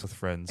relax with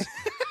friends.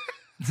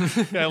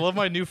 Yeah, I love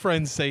my new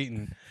friend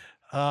Satan.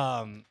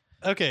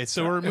 Okay,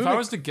 so we're moving. If I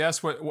was to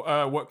guess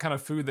what kind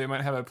of food they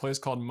might have at a place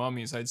called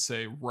Mummies, I'd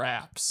say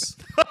wraps.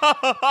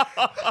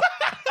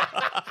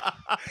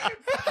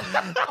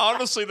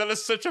 Honestly, that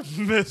is such a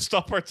missed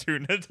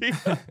opportunity.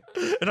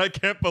 And I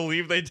can't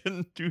believe they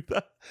didn't do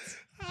that.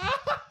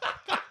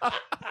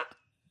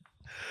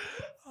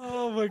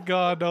 Oh my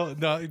god,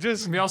 no,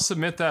 just Maybe I'll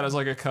submit that as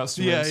like a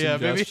customer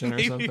suggestion or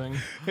something.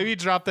 Maybe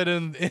drop that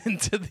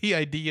into the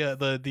idea,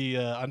 the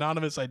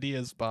anonymous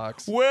ideas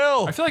box.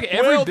 Will! I feel like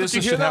every Will, did you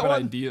business hear should have that an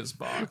one? ideas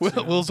box.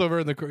 Will's over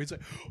in the corner. He's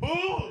like,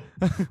 oh,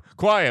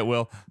 Quiet,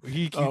 Will.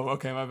 he Oh,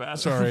 okay, my bad.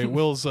 sorry,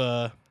 Will's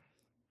he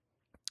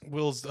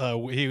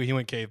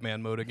went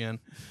caveman mode again.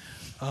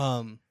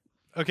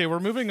 Okay, we're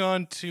moving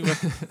on to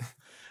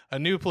a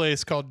new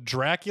place called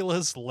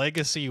Dracula's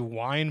Legacy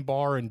Wine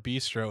Bar and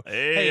Bistro.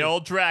 Hey,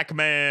 old Drac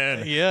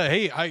man. Yeah,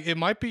 hey, it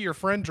might be your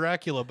friend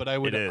Dracula, but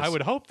I It is.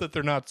 would hope that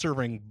they're not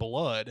serving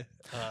blood,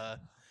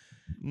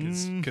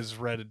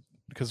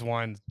 because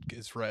wine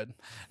is red.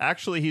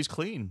 Actually, he's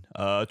clean.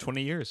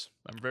 20 years.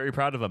 I'm very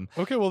proud of him.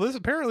 Okay, well,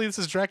 this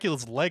is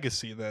Dracula's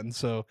legacy then.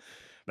 So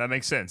That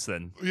makes sense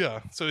then.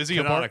 yeah, so is he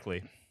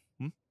Canonically.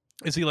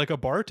 is he like a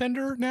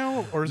bartender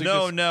now, or is he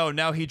No, just, no.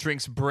 Now he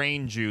drinks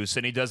brain juice,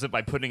 and he does it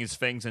by putting his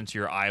fangs into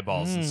your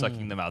eyeballs and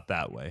sucking them out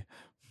that way.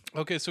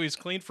 Okay, so he's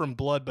clean from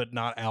blood, but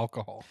not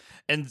alcohol.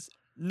 And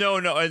no,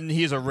 and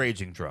he's a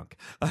raging drunk.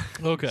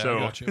 Okay, So I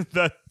got you.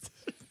 that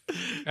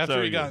After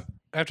so, he yeah.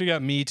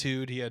 got Me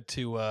Too'd, he had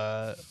to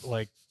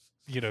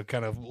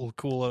kind of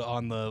cool it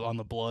on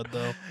the blood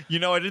though.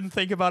 I didn't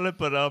think about it,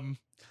 but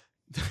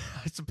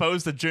I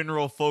suppose the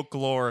general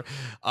folklore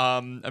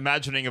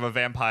imagining of a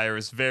vampire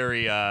is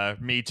very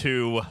Me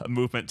Too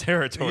movement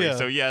territory. Yeah.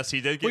 So yes,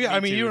 he did get Well, yeah, I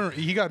mean, Me Too'd.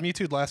 he got Me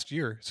Too'd last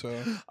year, so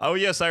Oh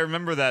yes, I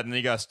remember that, and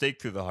he got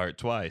staked through the heart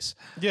twice.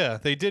 yeah,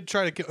 they did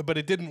try to, but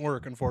it didn't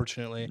work,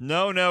 unfortunately.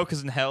 No,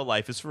 because in hell,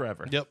 life is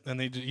forever. Yep,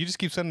 and you just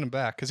keep sending him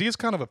back because he is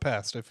kind of a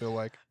pest. I feel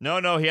like.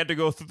 No, he had to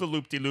go through the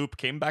loop-de-loop,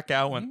 came back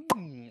out,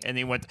 and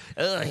he went,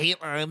 "Oh, hey,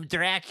 I'm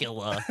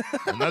Dracula,"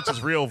 and that's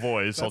his real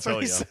voice. That's I'll what tell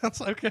he you. sounds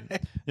okay.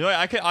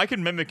 I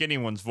can mimic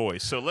anyone's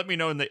voice. So let me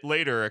know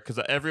later, because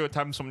every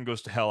time someone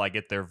goes to hell, I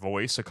get their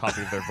voice, a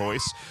copy of their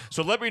voice.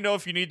 So let me know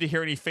if you need to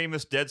hear any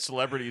famous dead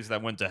celebrities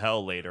that went to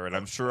hell later, and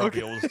I'm sure I'll be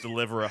able to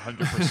deliver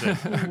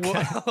 100%.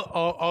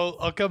 Well,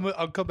 I'll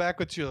come back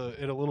with you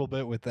in a little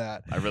bit with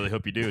that. I really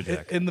hope you do,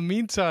 Jack. In the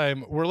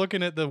meantime, we're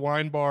looking at the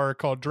wine bar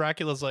called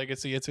Dracula's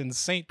Legacy. It's in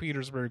St.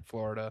 Petersburg,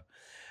 Florida.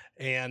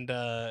 And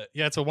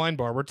it's a wine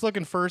bar. We're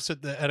looking first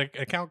at an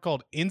account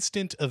called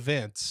Instant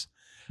Events.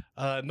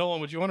 Nolan,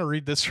 would you want to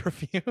read this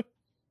review?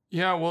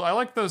 Yeah, well, I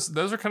like those.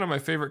 Those are kind of my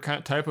favorite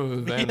type of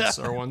events,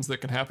 are ones that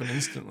can happen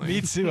instantly.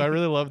 Me too. I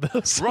really love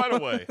those. Right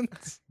away.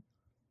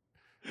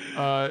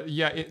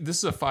 This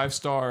is a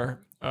 5-star.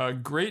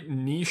 Great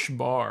niche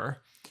bar.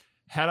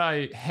 Had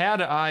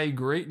I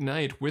great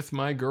night with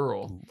my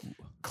girl.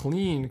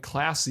 Clean,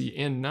 classy,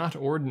 and not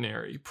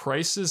ordinary.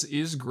 Prices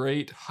is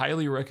great.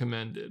 Highly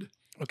recommended.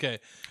 Okay.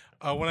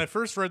 When I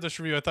first read this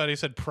review, I thought he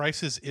said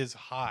prices is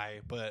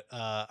high, but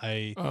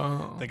I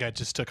think I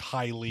just took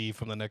highly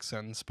from the next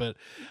sentence. But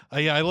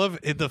I love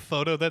the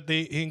photo that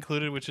he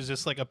included, which is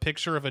just like a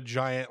picture of a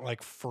giant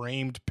like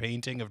framed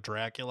painting of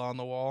Dracula on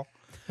the wall.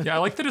 Yeah, I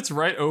like that it's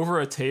right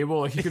over a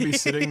table. Like you could be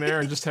sitting there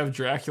and just have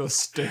Dracula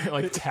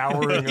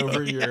towering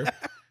over your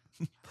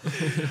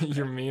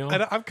meal.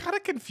 And I'm kind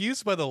of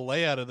confused by the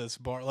layout of this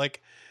bar.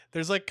 Like,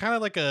 there's like kind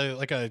of like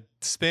a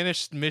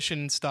Spanish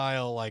mission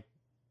style like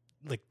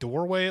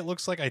doorway. It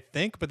looks like, I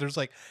think, but there's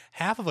like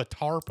half of a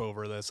tarp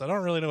over this. I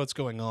don't really know what's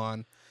going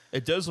on.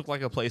 It does look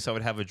like a place I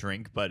would have a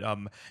drink, but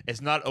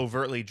it's not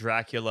overtly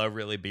Dracula,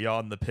 really,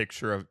 beyond the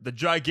picture of the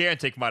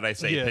gigantic, might I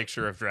say,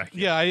 picture of Dracula.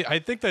 Yeah, I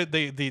think that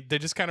they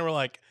just kind of were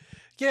like,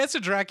 yeah, it's a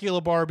Dracula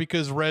bar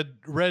because red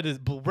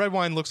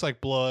wine looks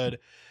like blood.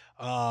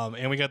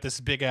 And we got this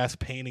big ass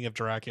painting of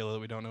Dracula that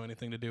we don't know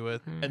anything to do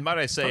with. And might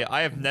I say,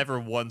 I have never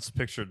once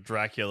pictured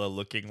Dracula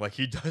looking like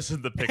he does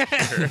in the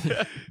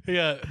picture.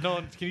 Yeah,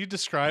 Nolan, can you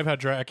describe how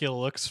Dracula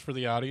looks for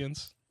the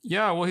audience?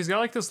 Yeah, well, he's got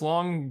like this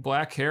long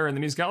black hair, and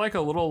then he's got like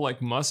a little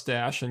like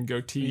mustache and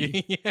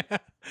goatee. Yeah.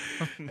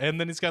 And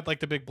then he's got like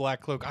the big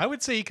black cloak. I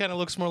would say he kind of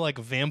looks more like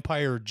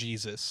Vampire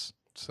Jesus.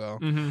 So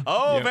Mhm.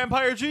 Oh, Yeah.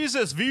 Vampire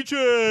Jesus, VJ.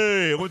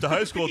 I went to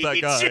high school with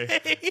that guy.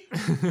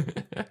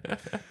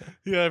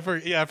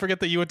 I forget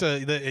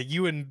that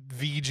you and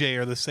VJ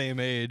are the same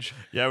age.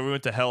 Yeah, we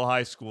went to Hell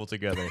High School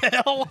together.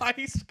 Hell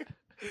high school.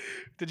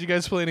 Did you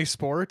guys play any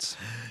sports?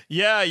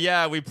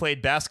 Yeah, we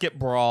played basket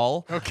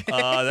brawl. Okay.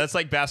 That's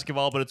like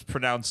basketball, but it's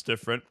pronounced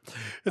different.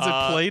 Is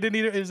it played in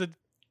either? Is it?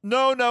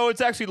 No,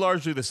 it's actually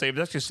largely the same.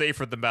 It's actually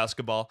safer than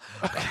basketball.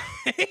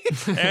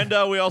 And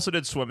we also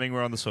did swimming.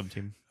 We're on the swim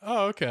team.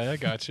 Oh, okay. I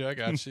got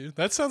you.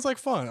 That sounds like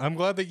fun. I'm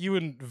glad that you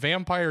and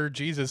Vampire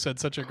Jesus had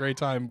such a great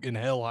time in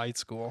Hell High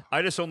School.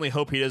 I just only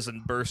hope he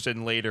doesn't burst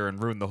in later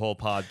and ruin the whole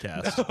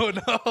podcast. Oh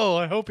no,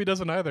 I hope he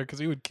doesn't either, because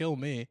he would kill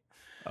me.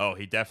 Oh,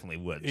 he definitely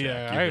would, Jack.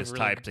 Yeah, You're his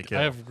type to kill.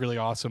 I have really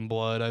awesome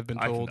blood, I've been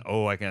told.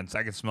 I can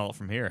smell it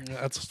from here.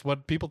 That's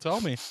what people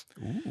tell me.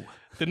 Ooh.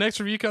 The next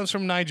review comes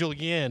from Nigel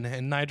Yin,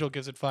 and Nigel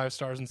gives it 5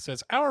 stars and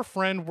says, "Our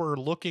friend were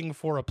looking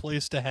for a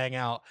place to hang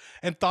out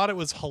and thought it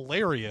was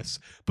hilarious,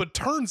 but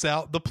turns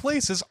out the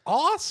place is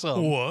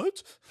awesome."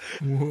 What?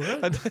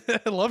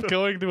 What? I love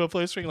going to a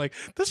place being like,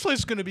 this place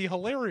is going to be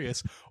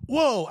hilarious.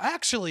 Whoa,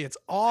 actually, it's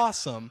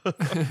awesome.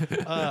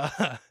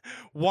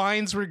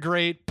 Wines were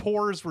great.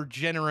 Pours were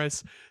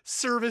generous.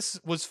 Service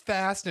was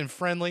fast and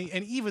friendly.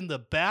 And even the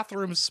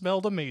bathroom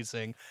smelled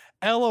amazing.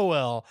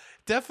 LOL.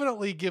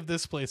 Definitely give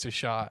this place a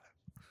shot.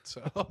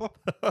 So,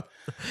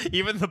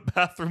 Even the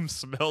bathroom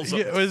smells.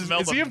 yeah, is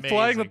he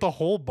implying amazing. that the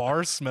whole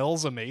bar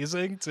smells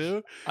amazing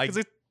too?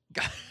 Because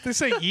they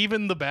say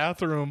even the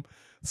bathroom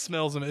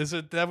smells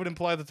amazing. That would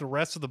imply that the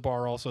rest of the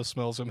bar also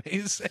smells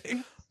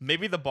amazing.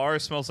 Maybe the bar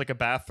smells like a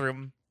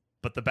bathroom,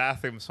 but the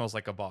bathroom smells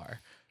like a bar.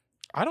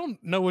 I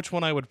don't know which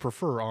one I would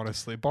prefer,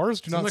 honestly.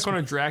 Bars do Sounds not like one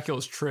of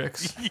Dracula's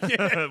tricks.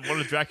 One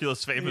of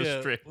Dracula's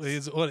famous tricks.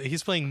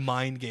 He's playing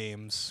mind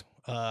games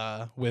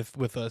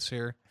with us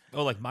here.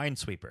 Oh, like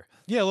Minesweeper.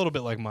 Yeah, a little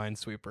bit like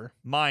Minesweeper.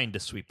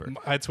 Minesweeper.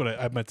 That's what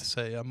I meant to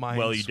say. Minesweeper.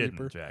 Well, you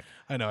didn't, Jack.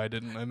 I know I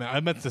didn't.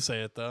 I meant to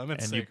say it though. I meant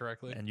to say you, it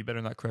correctly. And you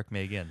better not correct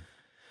me again.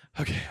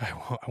 Okay, I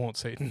won't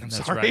say it. I'm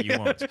That's sorry. right, you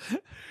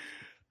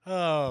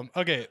won't.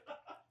 Okay,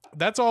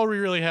 that's all we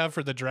really have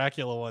for the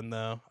Dracula one,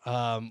 though.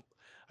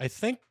 I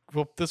think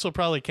this will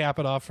probably cap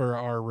it off for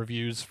our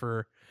reviews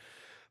for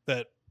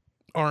that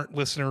aren't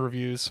listener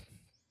reviews.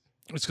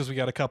 It's because we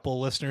got a couple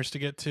listeners to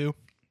get to.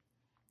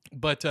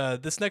 But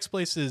this next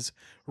place is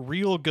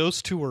Real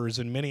Ghost Tours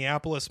in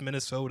Minneapolis,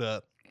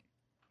 Minnesota.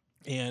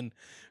 And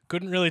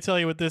couldn't really tell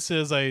you what this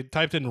is. I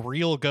typed in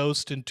Real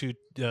Ghost into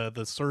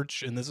the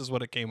search, and this is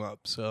what it came up.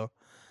 So,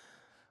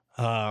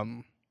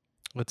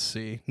 let's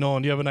see.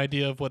 Nolan, do you have an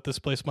idea of what this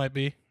place might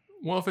be?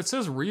 Well, if it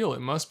says real, it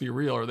must be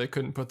real, or they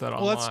couldn't put that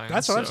Well, online.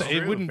 that's what I'm so- saying. It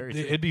True, wouldn't. very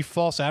true. It'd be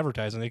false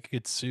advertising. They could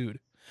get sued.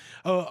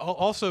 Oh,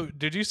 also,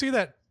 did you see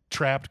that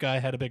Trapped guy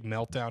had a big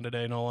meltdown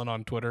today, Nolan,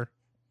 on Twitter?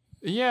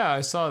 Yeah,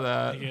 I saw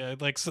that. Yeah,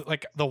 like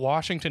the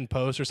Washington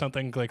Post or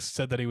something like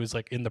said that he was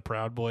like in the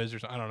Proud Boys or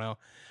something. I don't know.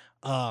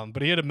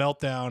 But he had a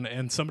meltdown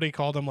and somebody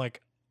called him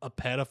like a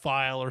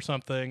pedophile or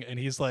something, and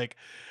he's like,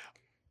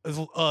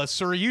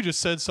 "Sir, you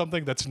just said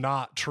something that's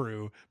not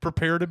true.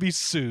 Prepare to be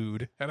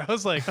sued." And I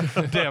was like,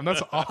 "Damn,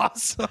 that's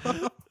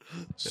awesome."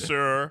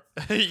 Sir,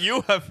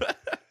 you have.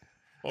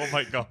 Oh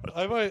my god.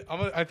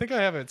 I think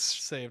I have it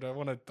saved. I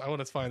want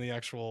to find the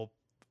actual,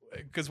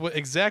 because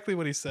exactly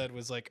what he said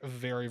was like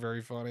very,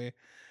 very funny.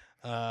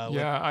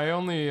 Yeah, I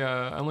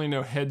only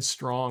know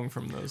Headstrong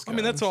from those guys. I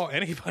mean, that's all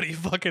anybody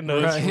fucking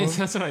knows. Right,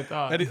 that's what I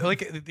thought.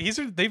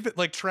 And they've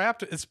like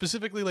Trapped,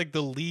 specifically like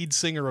the lead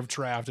singer of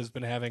Trapped has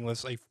been having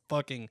this like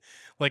fucking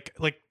like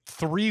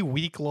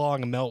 3-week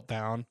long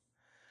meltdown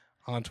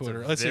on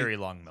Twitter. Let's see. Very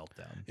long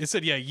meltdown. It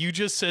said, "Yeah, you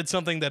just said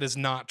something that is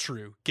not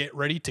true. Get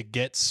ready to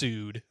get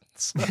sued."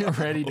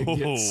 Ready to Oh.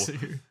 get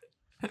sued.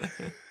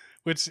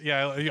 Which,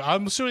 yeah,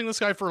 I'm suing this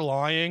guy for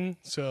lying.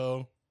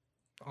 So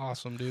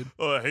awesome, dude.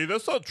 Hey,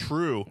 that's not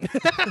true.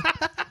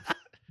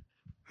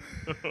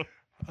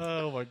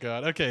 Oh my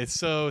god. Okay,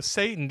 so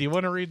Satan, do you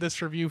want to read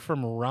this review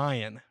from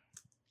Ryan?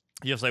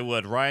 Yes, I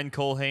would. Ryan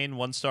Colhane,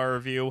 1-star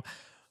review.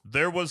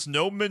 There was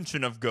no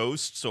mention of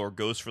ghosts or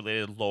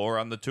ghost-related lore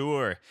on the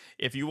tour.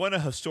 If you want a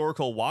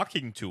historical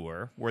walking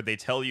tour where they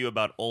tell you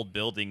about old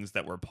buildings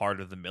that were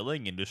part of the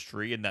milling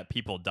industry and that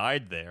people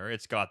died there,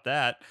 it's got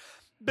that.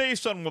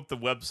 Based on what the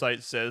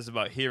website says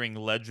about hearing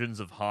legends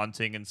of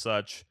haunting and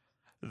such,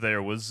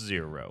 there was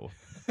zero.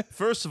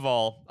 First of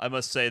all, I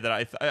must say that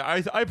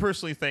I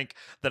personally think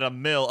that a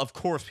mill, of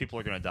course people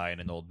are going to die in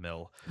an old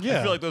mill. Yeah.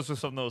 I feel like those are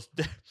some of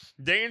those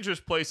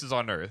dangerous places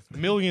on Earth.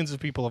 Millions of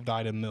people have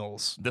died in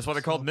mills. That's why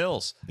they're called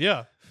mills.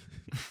 Yeah.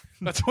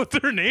 That's what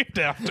they're named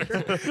after.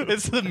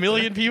 It's the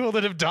million people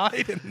that have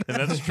died in And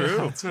that's true.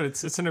 That's what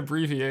it's an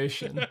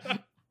abbreviation.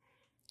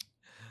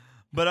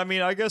 But I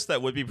mean, I guess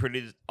that would be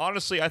pretty.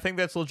 Honestly, I think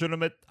that's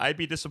legitimate. I'd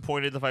be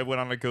disappointed if I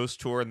went on a ghost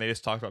tour and they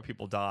just talked about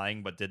people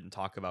dying but didn't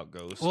talk about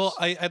ghosts. Well,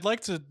 I'd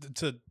like to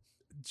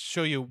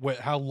show you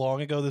how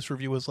long ago this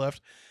review was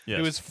left. Yes.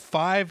 It was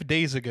 5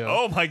 days ago.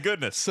 Oh my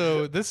goodness.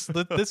 So this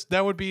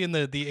that would be in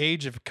the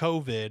age of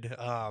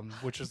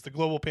COVID, which is the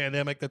global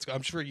pandemic that's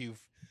I'm sure you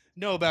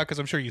know about because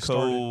I'm sure you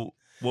started.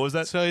 What was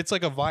that? So it's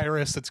like a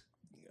virus that's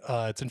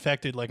it's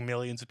infected like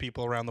millions of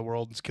people around the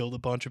world and it's killed a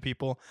bunch of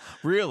people.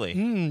 Really?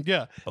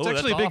 Yeah, Oh, it's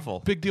actually that's a awful.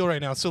 big deal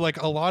right now. So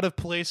like a lot of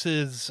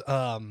places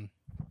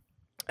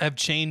have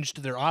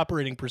changed their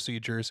operating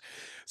procedures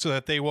so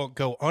that they won't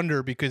go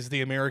under because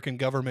the American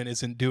government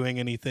isn't doing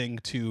anything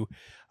to,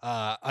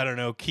 I don't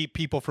know, keep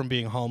people from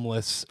being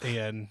homeless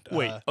and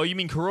Wait. Oh, you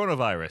mean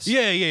coronavirus?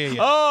 Yeah.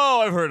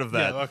 Oh, I've heard of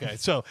that. Yeah, okay.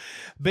 So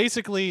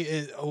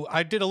basically,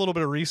 I did a little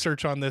bit of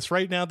research on this.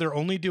 Right now, they're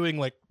only doing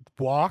like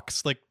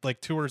walks,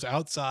 like tours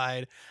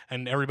outside,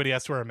 and everybody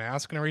has to wear a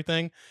mask and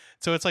everything.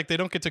 So it's like they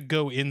don't get to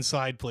go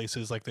inside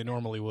places like they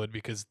normally would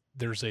because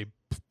there's a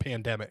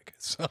pandemic.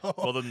 So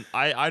Well, then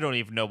I don't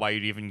even know why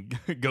you'd even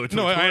go to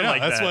no, a tour I know.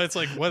 like That's that. why it's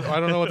like what I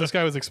don't know what this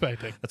guy was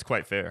expecting. That's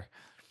quite fair.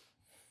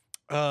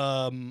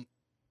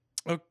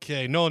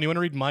 Okay, Nolan, you want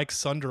to read Mike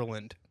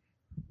Sunderland?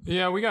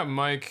 Yeah, we got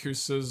Mike who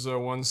says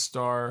 1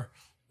 star.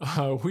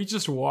 We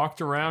just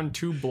walked around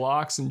 2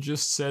 blocks and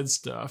just said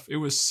stuff. It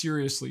was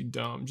seriously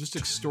dumb, just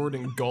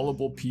extorting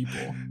gullible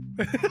people.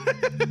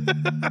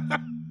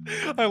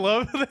 I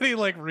love that he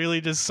like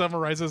really just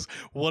summarizes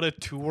what a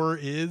tour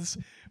is.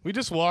 We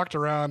just walked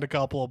around a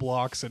couple of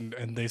blocks and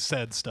they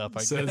said stuff.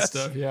 I Said guess.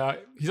 stuff, yeah.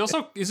 He's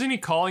also, isn't he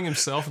calling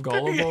himself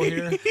gullible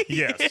here?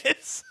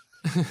 Yes.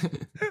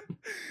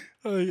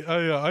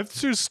 I'm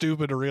too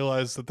stupid to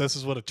realize that this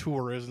is what a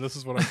tour is and this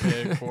is what I'm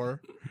paying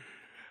for.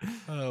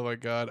 Oh my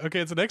god. Okay,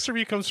 so the next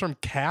review comes from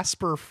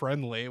Casper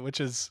Friendly, which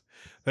is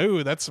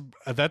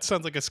that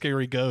sounds like a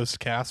scary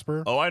ghost,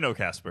 Casper. Oh, I know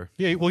Casper.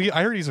 Yeah, well,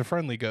 I heard he's a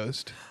friendly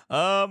ghost.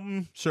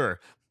 Sure.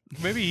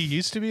 Maybe he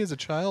used to be as a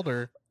child,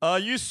 or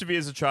Used to be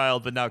as a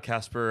child, but now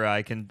Casper,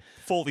 I can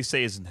fully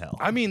say is in hell.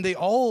 I mean, you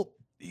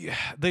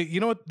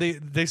know what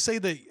they say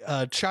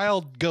that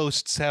child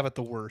ghosts have it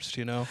the worst.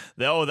 You know.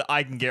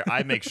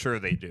 I make sure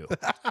they do.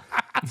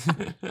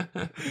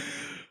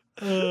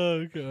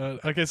 Oh god.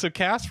 Okay, so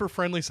Casper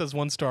Friendly says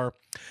 1 star.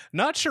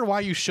 Not sure why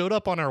you showed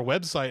up on our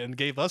website and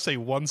gave us a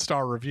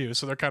 1-star review.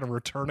 So they're kind of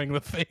returning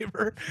the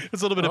favor.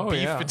 There's a little bit of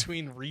beef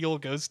between Real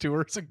Ghost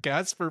Tours and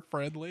Casper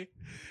Friendly.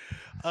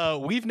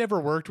 We've never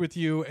worked with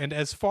you, and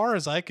as far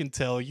as I can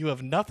tell, you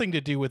have nothing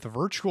to do with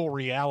virtual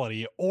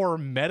reality or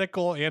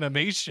medical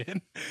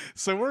animation.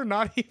 So we're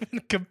not even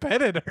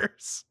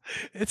competitors.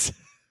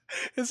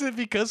 Is it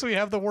because we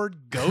have the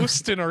word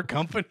ghost in our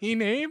company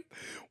name?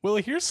 Well,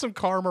 here's some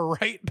karma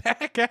right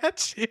back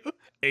at you.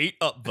 8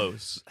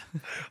 upvotes.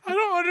 I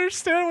don't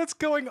understand what's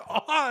going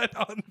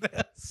on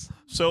this.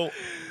 So,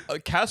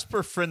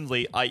 Casper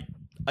Friendly,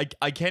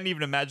 I can't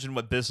even imagine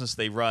what business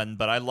they run,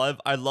 but I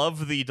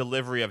love the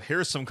delivery of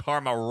here's some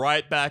karma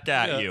right back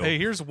at you. Hey,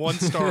 here's 1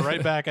 star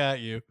right back at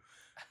you.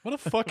 What a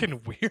fucking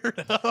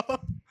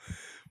weirdo.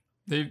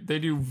 They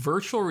do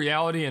virtual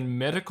reality and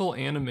medical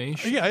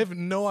animation. Yeah, I have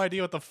no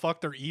idea what the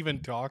fuck they're even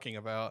talking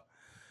about.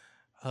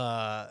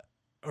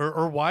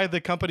 Or why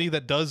the company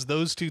that does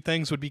those 2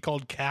 things would be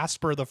called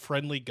Casper the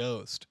Friendly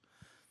Ghost.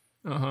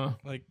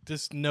 Like,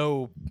 just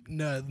no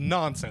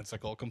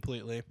nonsensical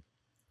completely.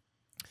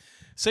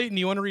 Satan,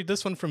 you want to read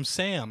this one from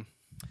Sam?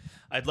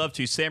 I'd love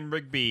to. Sam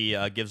Rigby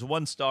gives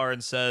 1 star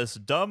and says,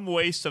 dumb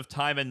waste of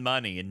time and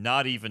money and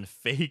not even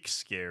fake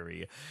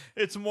scary.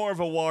 It's more of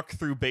a walk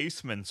through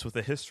basements with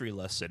a history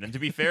lesson. And to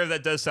be fair,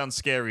 that does sound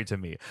scary to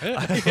me.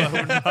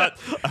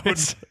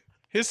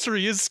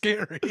 History is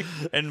scary.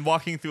 And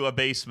walking through a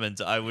basement,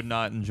 I would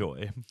not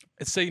enjoy.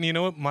 Satan, you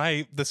know what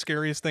the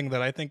scariest thing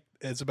that I think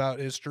is about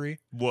history?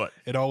 What?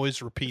 It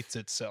always repeats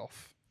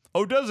itself.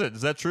 Oh, does it?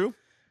 Is that true?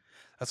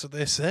 That's what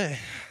they say.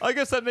 I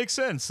guess that makes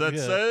sense. That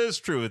is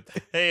true.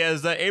 Hey,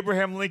 is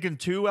Abraham Lincoln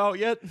 2 out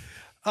yet?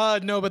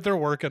 No, but they're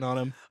working on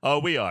him. Oh,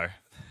 we are.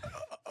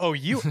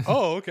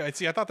 Okay.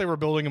 See, I thought they were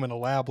building him in a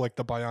lab like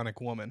the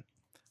Bionic Woman.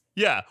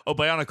 Yeah. Oh,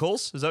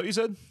 Bionicles? Is that what you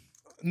said?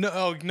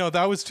 No,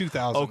 that was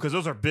 2000. Oh, because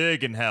those are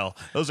big in hell.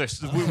 Those are.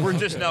 We're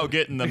just now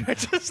getting them.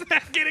 Just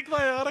not getting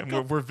Bionic.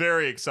 And we're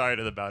very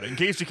excited about it. In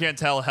case you can't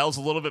tell, hell's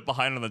a little bit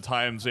behind on the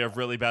times. We have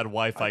really bad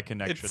Wi-Fi It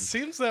connection.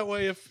 seems that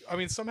way.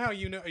 Somehow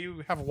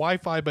you have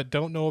Wi-Fi but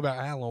don't know about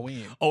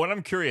Halloween. Oh, and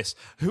I'm curious,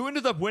 who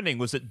ended up winning?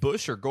 Was it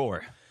Bush or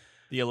Gore?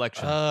 The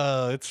election.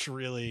 It's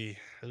really,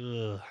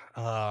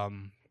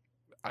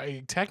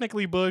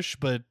 technically Bush,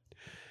 but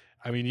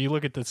I mean, you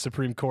look at the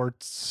Supreme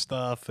Court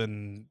stuff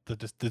and the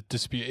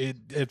dispute.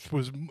 It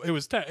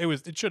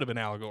should have been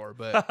Al Gore,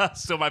 but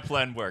So my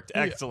plan worked.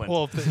 Excellent.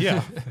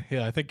 Yeah,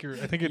 I think it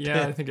did.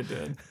 I think it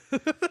did.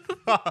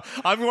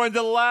 I'm going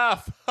to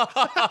laugh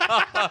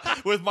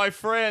with my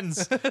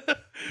friends.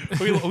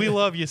 we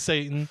love you,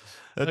 Satan.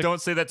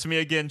 Don't say that to me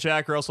again,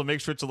 Jack, or else I'll make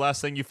sure it's the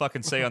last thing you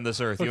fucking say on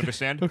this earth. You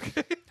understand?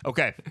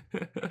 Okay.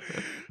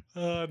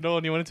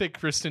 Nolan, you want to take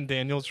Kristen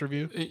Daniels'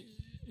 review?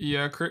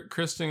 Yeah,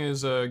 Kristen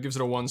gives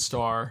it a 1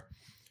 star.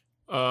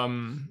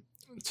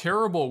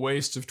 Terrible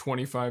waste of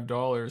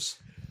 $25.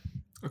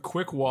 a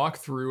quick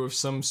walkthrough of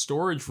some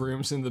storage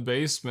rooms in the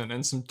basement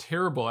and some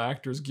terrible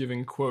actors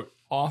giving, quote,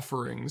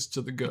 offerings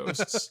to the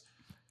ghosts.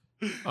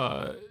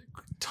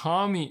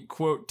 Tommy,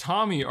 quote,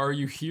 Tommy, are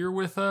you here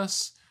with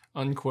us?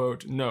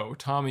 Unquote. No,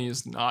 Tommy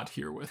is not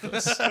here with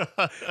us.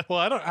 Well,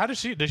 I don't. How does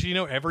she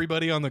know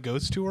everybody on the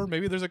ghost tour?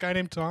 Maybe there's a guy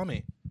named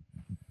Tommy.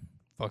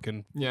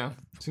 Fucking Yeah,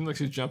 seems like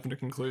she's jumping to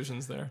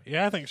conclusions there.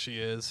 yeah, I think she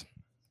is.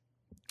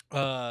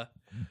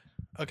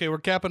 Okay, we're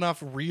capping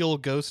off real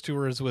ghost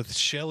tours with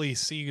Shelly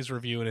C's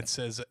review, and it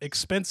says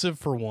expensive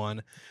for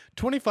one,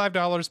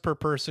 $25 per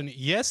person.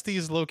 Yes,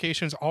 these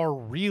locations are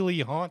really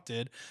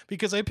haunted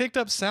because I picked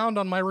up sound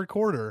on my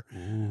recorder.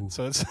 Ooh.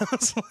 So it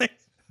sounds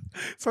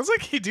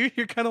like you do.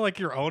 You're kind of like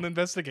your own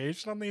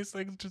investigation on these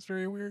things, which is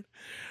very weird.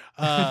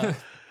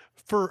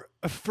 For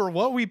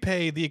what we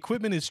pay, the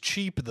equipment is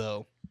cheap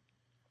though.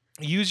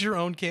 Use your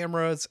own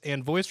cameras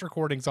and voice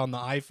recordings on the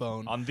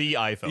iPhone. On the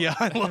iPhone. Yeah,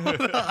 I love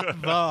the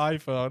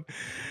iPhone.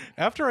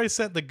 After I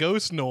sent the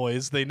ghost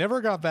noise, they never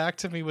got back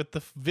to me with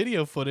the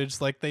video footage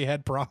like they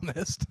had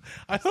promised.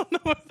 I don't know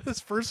what this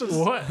person's...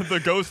 What? The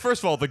ghost.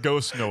 First of all, the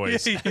ghost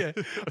noise. Yeah.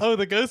 Oh,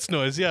 the ghost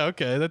noise. Yeah,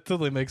 okay. That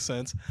totally makes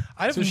sense.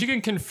 So she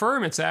can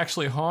confirm it's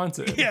actually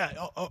haunted. Yeah.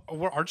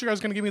 Aren't you guys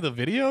going to give me the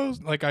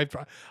videos? Like, I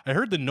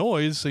heard the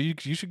noise, so you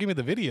should give me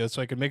the video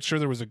so I could make sure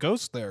there was a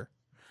ghost there.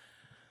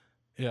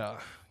 Yeah.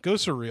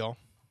 Ghosts are real.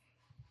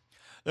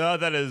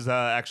 That is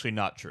actually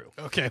not true.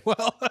 Okay,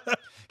 well.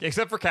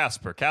 Except for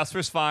Casper.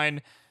 Casper's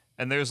fine.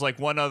 And there's like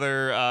one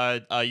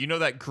other, you know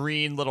that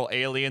green little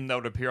alien that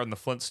would appear on the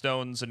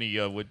Flintstones and he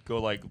would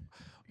go like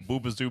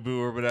Boobazubu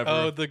or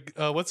whatever?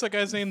 Oh, what's that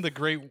guy's name? The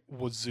Great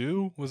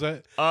Wazoo? Was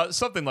that?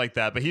 Something like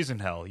that, but he's in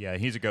hell. Yeah,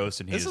 he's a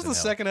ghost and he's This is in the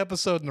hell. second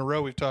episode in a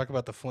row we've talked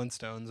about the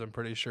Flintstones, I'm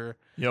pretty sure.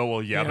 Yo,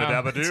 well, yabba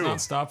dabba It's doo. not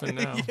stopping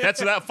now.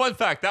 That's that fun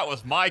fact. That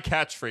was my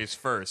catchphrase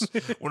first.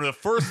 One of the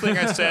first thing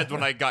I said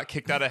when I got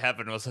kicked out of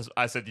heaven was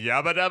I said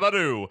yabba dabba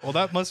doo. Well,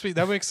 that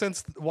makes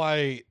sense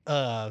why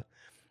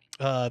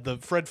the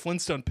Fred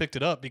Flintstone picked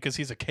it up, because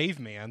he's a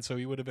caveman, so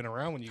he would have been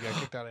around when you got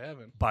kicked out of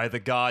heaven. By the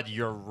God,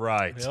 you're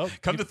right. Yep.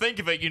 Come to think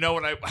of it,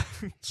 when I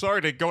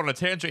sorry to go on a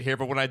tangent here,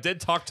 but when I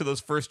did talk to those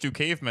first two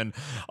cavemen,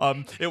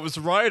 it was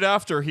right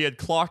after he had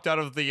clocked out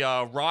of the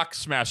rock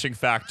smashing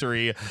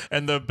factory,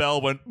 and the bell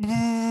went,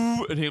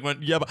 "Boo," and he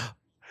went, yeah, but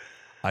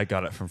I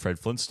got it from Fred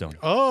Flintstone.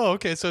 Oh,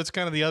 okay, so it's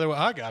kind of the other way.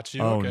 I got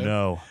you. Oh okay.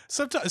 no.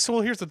 Sometimes, so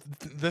here's the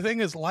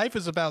thing: is life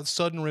is about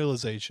sudden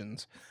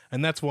realizations,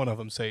 and that's one of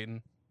them,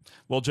 Satan.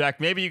 Well, Jack,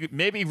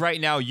 maybe right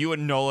now you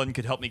and Nolan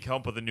could help me come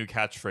up with a new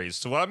catchphrase.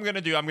 So what I'm going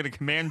to do, I'm going to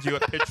command you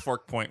at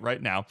pitchfork point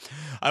right now.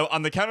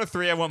 On the count of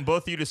three, I want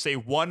both of you to say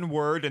one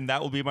word, and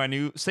that will be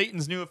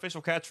Satan's new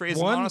official catchphrase.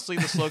 And honestly,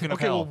 the slogan of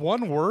okay, hell. well,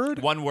 one word.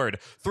 One word.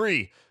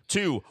 3,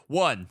 2,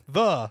 1.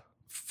 The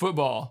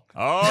Football.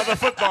 Oh, the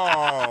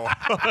football.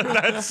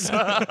 That's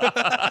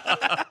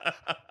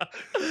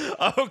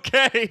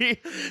okay.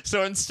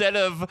 So instead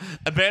of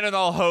abandon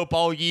all hope,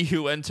 all ye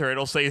who enter,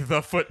 it'll say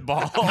the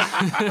football.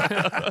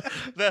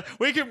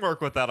 We can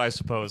work with that, I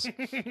suppose.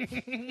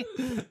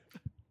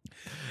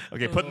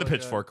 Okay, putting the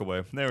pitchfork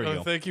away. There we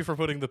go. Thank you for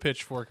putting the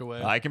pitchfork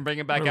away. I can bring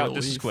it back What a out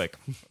just as relief. quick.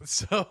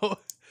 So,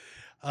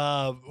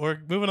 we're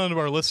moving on to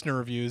our listener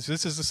reviews.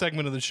 This is the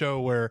segment of the show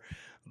where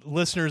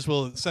listeners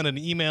will send an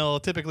email.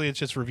 Typically, it's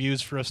just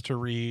reviews for us to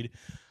read.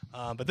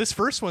 But this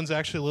first one's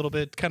actually a little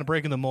bit kind of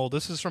breaking the mold.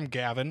 This is from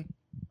Gavin,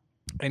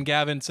 and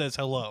Gavin says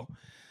hello.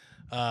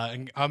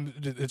 And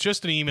it's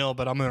just an email,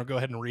 but I'm going to go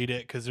ahead and read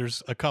it because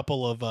there's a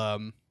couple of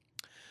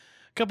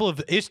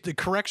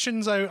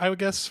corrections, I would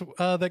guess,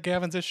 that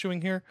Gavin's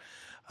issuing here.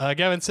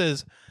 Gavin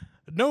says,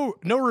 No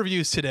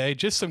reviews today,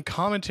 just some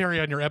commentary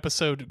on your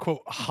episode,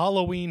 quote,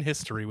 Halloween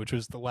history, which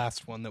was the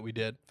last one that we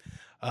did.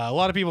 A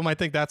lot of people might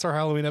think that's our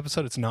Halloween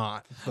episode. It's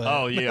not. But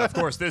Oh, yeah, of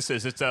course this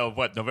is. It's,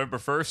 November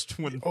 1st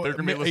when they're going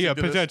to be listening yeah,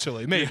 to this?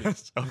 potentially, maybe.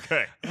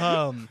 Okay.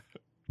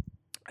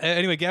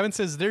 Anyway, Gavin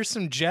says there's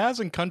some jazz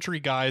and country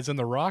guys in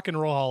the Rock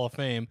and Roll Hall of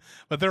Fame,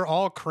 but they're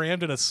all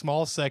crammed in a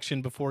small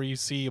section before you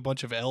see a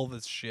bunch of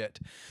Elvis shit.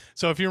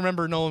 So if you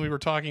remember, Nolan, we were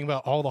talking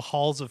about all the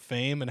halls of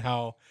fame and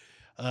how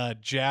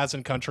jazz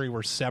and country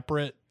were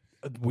separate.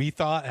 We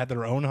thought had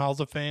their own halls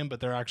of fame,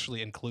 but they're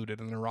actually included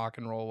in the rock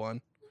and roll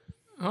one.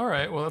 All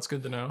right, well, that's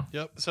good to know.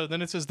 Yep. So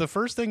then it says the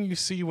first thing you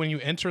see when you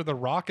enter the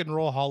Rock and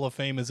Roll Hall of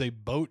Fame is a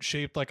boat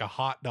shaped like a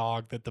hot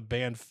dog that the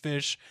band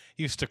Fish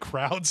used to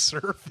crowd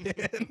surf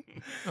in.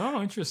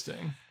 Oh,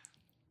 interesting.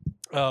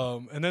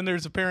 And then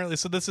there's apparently,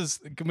 so this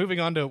is moving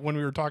on to when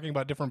we were talking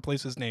about different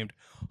places named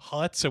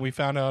huts, and we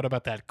found out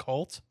about that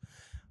cult.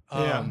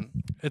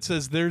 It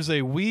says there's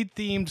a weed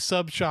themed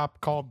sub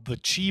shop called the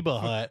Chiba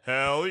Hut.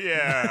 Hell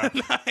yeah.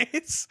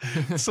 Nice.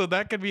 So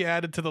that could be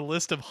added to the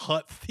list of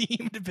hut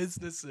themed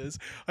businesses.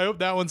 I hope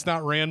that one's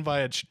not ran by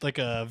a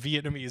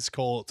Vietnamese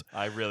cult.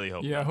 I really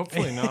hope Yeah,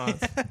 hopefully not.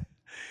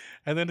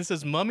 And then it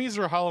says mummies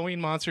are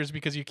Halloween monsters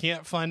because you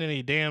can't find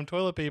any damn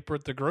toilet paper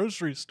at the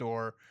grocery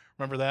store.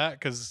 Remember that?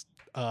 Because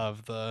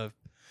of the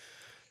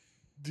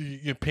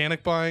you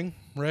panic buying,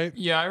 right?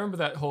 Yeah, I remember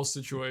that whole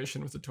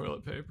situation with the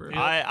toilet paper.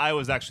 I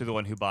was actually the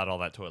one who bought all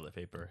that toilet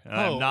paper. And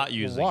I'm not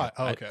using why? it.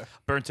 Oh, I okay.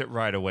 burnt it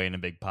right away in a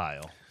big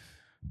pile.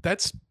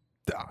 That's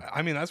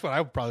what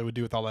I probably would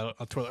do with all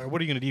that toilet.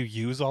 What are you going to do?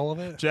 Use all of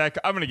it? Jack,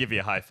 I'm going to give you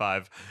a high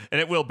five,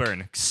 and it will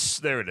burn.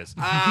 There it is.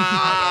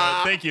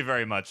 Thank you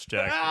very much,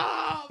 Jack.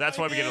 That's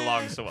why we get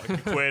along so well.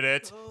 Quit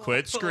it.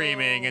 Quit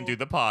screaming and do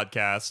the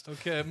podcast.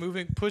 Okay,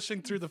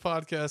 pushing through the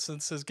podcast,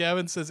 and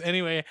Gavin says,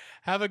 anyway,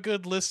 have a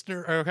good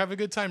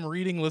time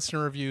reading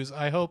listener reviews.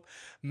 I hope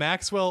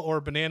Maxwell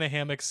or Banana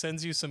Hammock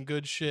sends you some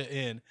good shit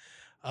in.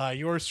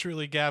 Yours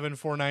truly, Gavin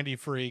 490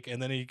 Freak.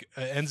 And then he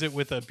ends it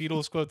with a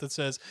Beatles quote that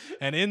says,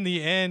 and in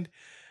the end,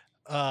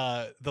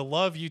 the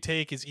love you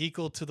take is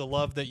equal to the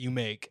love that you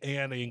make.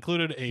 And he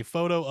included a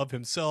photo of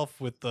himself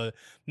with the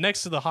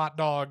next to the hot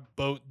dog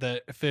boat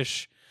that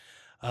fish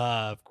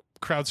crowd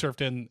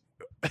surfed in.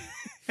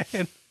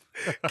 And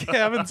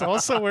Gavin's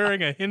also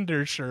wearing a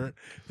Hinder shirt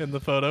in the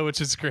photo,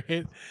 which is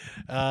great.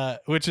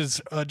 Which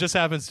is just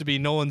happens to be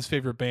Nolan's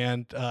favorite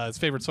band. His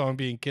favorite song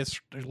being "Kiss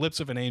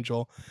Lips of an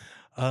Angel."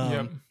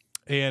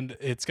 And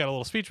it's got a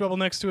little speech bubble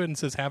next to it and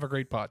says, "Have a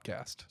great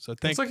podcast." So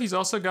It's like he's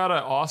also got an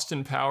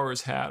Austin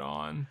Powers hat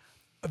on.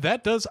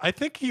 that does. I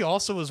think he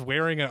also was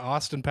wearing an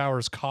Austin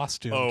Powers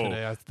costume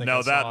today. I think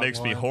now that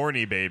makes me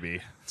horny,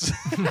 baby.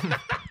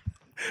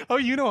 Oh,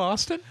 you know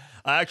Austin?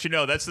 Actually,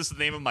 no, that's just the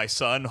name of my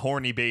son,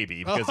 Horny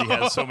Baby, because he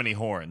has so many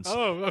horns.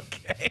 Oh,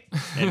 okay.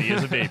 And he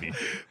is a baby.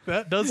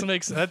 That does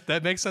make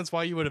that makes sense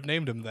why you would have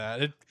named him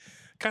that. It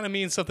kind of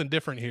means something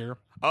different here.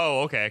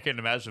 Oh, okay. I can't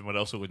imagine what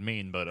else it would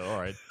mean, but all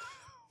right.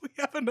 We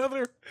have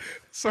another.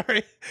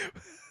 Sorry,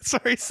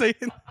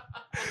 Satan.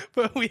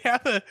 But we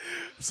have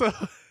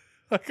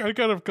I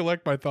gotta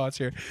collect my thoughts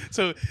here.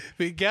 So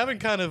Gavin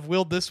kind of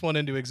willed this one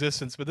into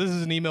existence, but this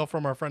is an email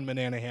from our friend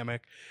Banana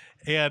Hammock,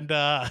 and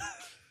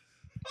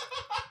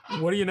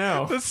What do you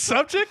know? the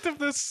subject of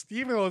this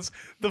email is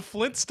the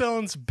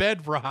Flintstones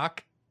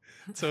bedrock.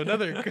 So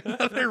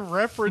another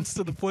reference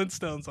to the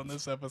Flintstones on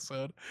this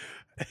episode.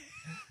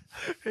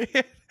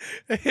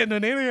 And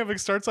Banana Hammock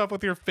starts off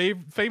with your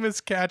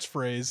famous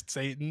catchphrase,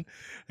 Satan.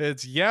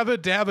 It's yabba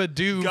dabba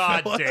doo.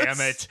 God fellas.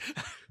 damn it.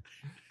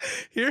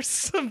 Here's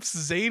some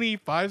zany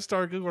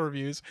 5-star Google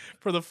reviews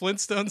for the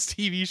Flintstones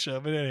TV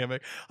show, Banana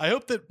Hammock. I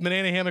hope that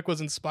Banana Hammock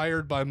was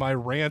inspired by my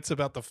rants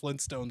about the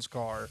Flintstones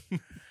car.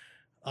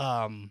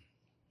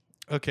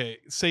 Okay,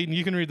 Satan,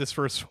 you can read this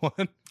first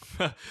one.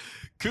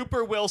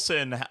 Cooper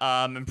Wilson,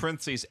 in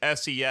parentheses,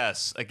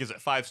 SES, gives it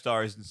 5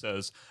 stars and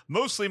says,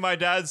 mostly my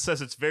dad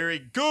says it's very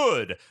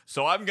good,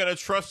 so I'm going to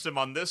trust him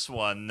on this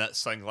one,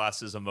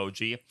 sunglasses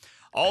emoji.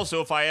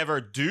 Also, if I ever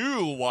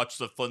do watch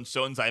the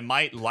Flintstones, I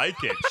might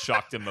like it,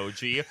 shocked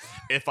emoji.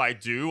 If I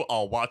do,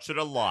 I'll watch it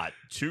a lot.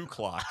 2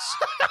 clocks.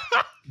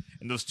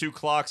 And those 2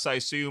 clocks, I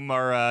assume,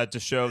 are to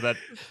show that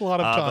A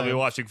lot of time. they'll be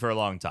watching for a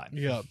long time.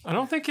 Yeah. I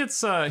don't think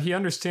it's he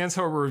understands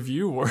how a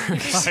review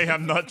works. I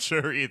am not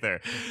sure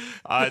either.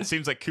 It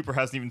seems like Cooper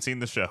hasn't even seen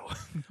the show.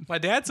 My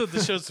dad said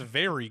the show's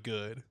very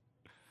good.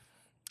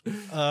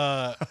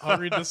 I'll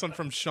read this one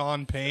from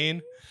Sean Payne.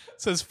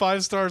 It says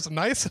 5 stars,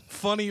 nice and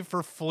funny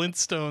for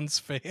Flintstones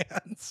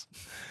fans.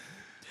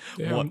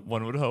 Damn.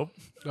 One would hope.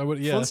 I would,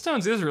 yeah.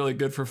 Flintstones is really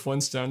good for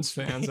Flintstones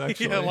fans,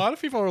 actually. Yeah, a lot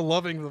of people are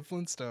loving the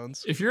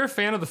Flintstones. If you're a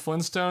fan of the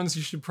Flintstones,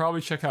 you should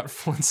probably check out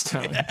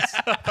Flintstones.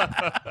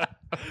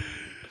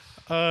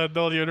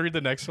 Noel, do you want to read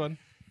the next one?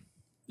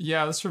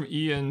 Yeah, this is from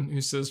Ian,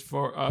 who says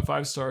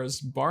 5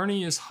 stars.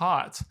 Barney is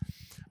hot.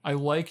 I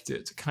liked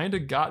it. Kind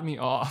of got me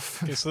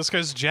off. Okay, so this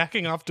guy's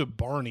jacking off to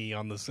Barney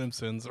on The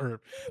Simpsons,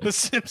 or The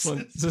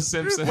Simpsons. The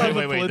Simpsons.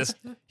 Wait.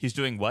 He's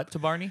doing what to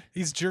Barney?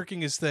 He's jerking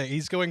his thing.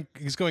 He's going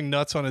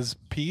nuts on his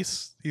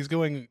piece. He's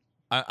going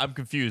I'm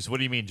confused. What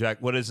do you mean,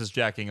 Jack? What is this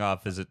jacking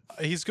off? Is it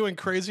he's going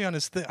crazy on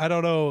his thing. I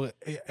don't know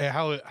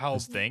how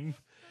his thing?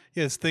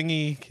 Yeah, his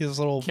thingy, his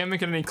little Can't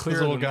make it any his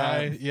clearer little than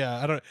guy. that.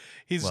 Yeah, I don't.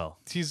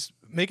 He's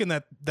making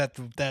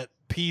that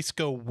piece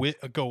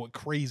go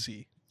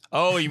crazy.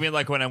 Oh, you mean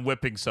like when I'm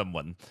whipping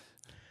someone?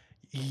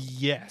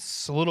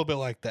 Yes, a little bit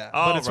like that.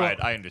 Oh, it's right.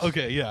 I understand.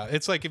 Okay, yeah.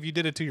 It's like if you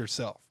did it to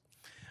yourself.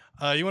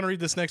 You want to read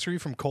this next review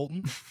from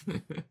Colton?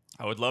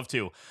 I would love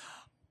to.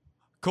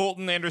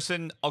 Colton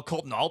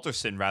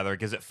Alderson, rather,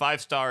 gives it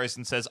 5 stars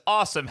and says,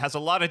 awesome, has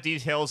a lot of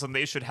details, and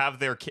they should have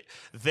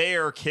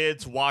their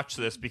kids watch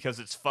this because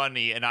it's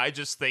funny, and I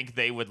just think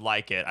they would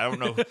like it. I don't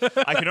know.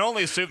 I can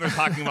only assume they're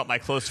talking about my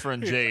close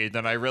friend Jade,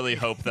 and I really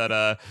hope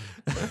that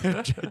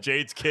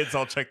Jade's kids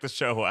all check the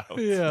show out.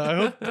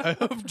 Yeah, I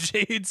hope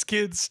Jade's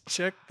kids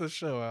check the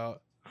show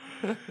out.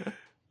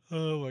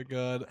 Oh my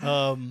god.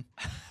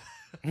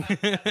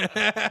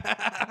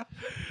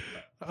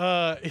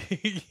 I'll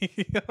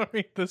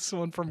read this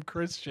one from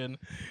Christian.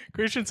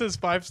 Christian says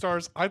 5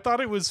 stars. I thought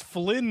it was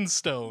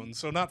Flintstones,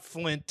 so not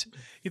Flint.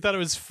 He thought it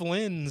was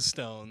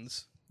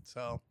Flintstones.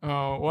 So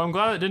Oh, well, I'm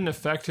glad it didn't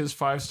affect his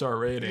 5-star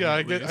rating. yeah,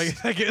 at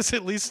least. I guess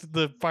at least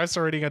the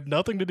 5-star rating had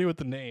nothing to do with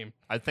the name.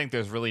 I think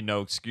there's really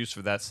no excuse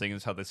for that, seeing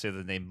as how they say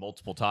the name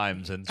multiple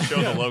times and show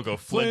the logo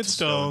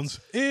Flintstones.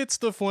 It's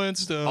the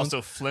Flintstones.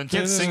 Also, Flint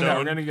Can't and sing that.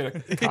 We're Stone. gonna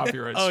get a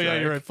copyright Oh strike. yeah,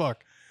 you're right.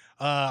 Fuck.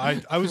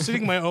 I was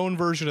singing my own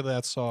version of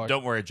that song.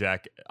 Don't worry,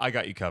 Jack. I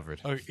got you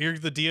covered. Oh, you're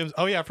the DM.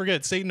 Oh yeah, I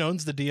forget. Satan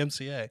owns the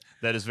DMCA.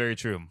 That is very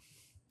true.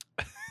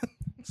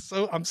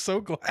 So I'm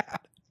so glad.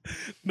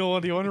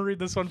 Nolan, do you want to read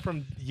this one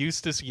from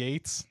Eustace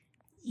Yates?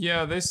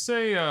 Yeah, they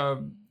say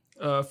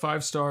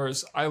 5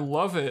 stars. I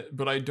love it,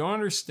 but I don't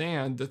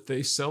understand that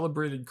they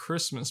celebrated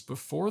Christmas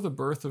before the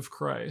birth of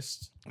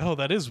Christ. Oh,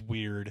 that is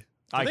weird.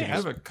 I They can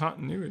have a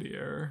continuity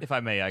error. If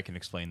I may, I can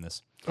explain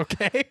this.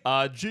 Okay.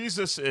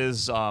 Jesus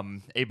is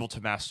able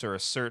to master a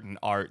certain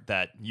art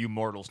that you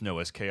mortals know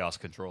as chaos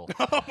control.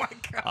 Oh my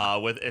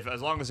god.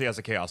 As long as he has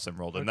a chaos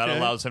emerald, and that Okay.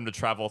 allows him to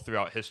travel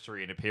throughout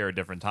history and appear at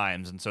different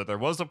times. And so there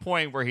was a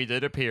point where he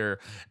did appear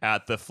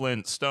at the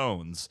Flint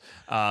Stones,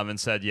 and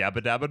said, "Yabba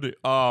dabba doo."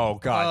 Oh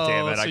god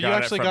damn it! So I you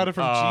got actually it from, got it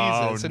from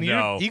oh, Jesus, and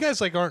no. you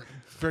guys like aren't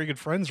very good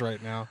friends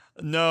right now.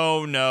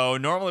 No.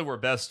 Normally we're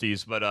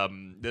besties, but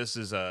this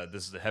is a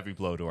heavy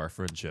blow to our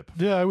friendship.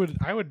 Yeah, I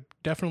would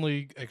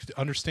definitely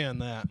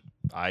understand that.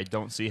 I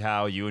don't see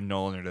how you and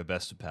Nolan are the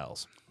best of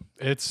pals.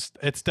 It's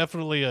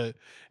definitely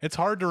it's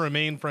hard to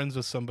remain friends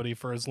with somebody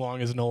for as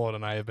long as Nolan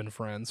and I have been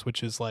friends,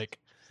 which is like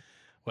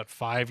what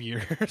 5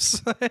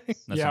 years.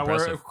 That's yeah,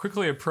 impressive. we're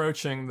quickly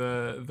approaching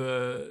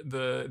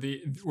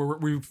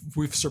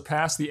we've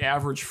surpassed the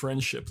average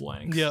friendship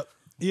length.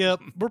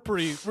 Yep. We're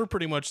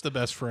pretty much the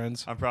best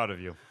friends. I'm proud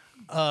of you.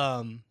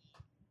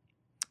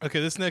 Okay,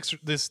 these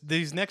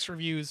next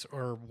reviews,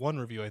 or one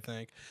review I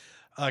think,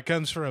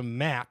 comes from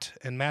Matt,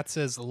 and Matt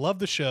says, "Love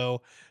the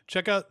show.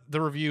 Check out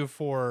the review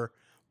for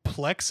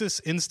Plexus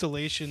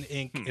Installation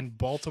Inc. in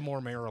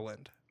Baltimore,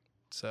 Maryland."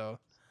 So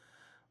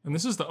And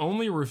this is the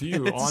only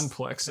review on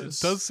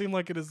Plexus. it does seem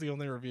like it is the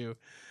only review.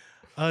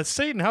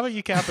 Satan, how about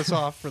you cap us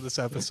off for this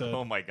episode?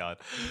 Oh my god.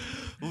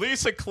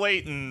 Lisa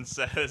Clayton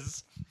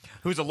says,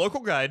 who's a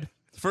local guide.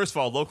 First of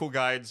all, local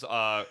guides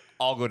all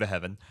go to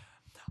heaven.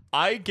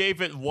 I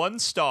gave it 1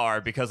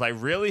 star because I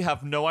really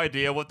have no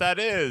idea what that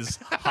is.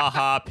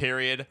 Haha,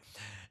 period.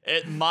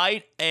 It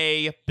might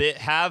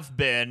have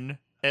been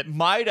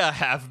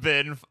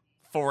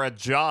for a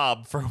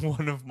job for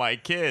one of my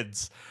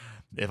kids.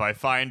 If I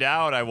find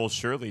out, I will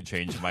surely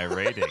change my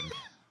rating.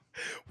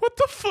 What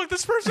the fuck?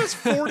 This person has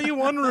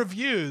 41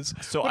 reviews.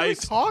 So what are I- we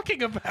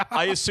talking about?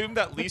 I assume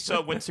that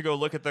Lisa went to go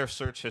look at their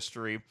search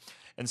history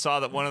and saw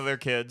that one of their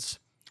kids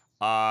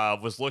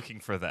was looking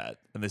for that,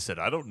 and they said,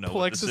 "I don't know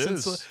what this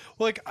is."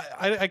 Like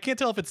I can't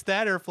tell if it's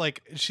that or if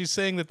like she's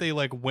saying that they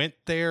like went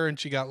there and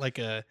she got like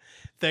a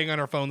thing on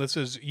her phone that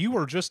says, "You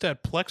were just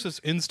at Plexus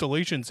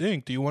Installations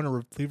Inc. Do you want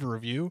to leave a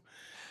review?"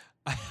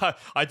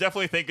 I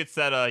definitely think it's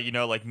that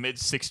like mid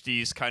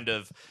 '60s kind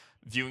of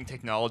viewing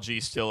technology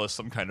still as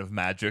some kind of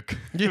magic.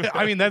 Yeah,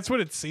 I mean that's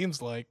what it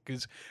seems like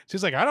because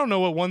she's like, "I don't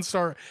know what 1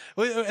 star,"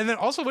 and then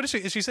also what is she?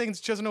 Is she saying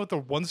she doesn't know what the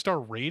 1 star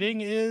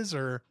rating is,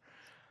 or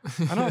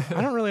I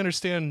don't really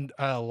understand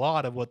a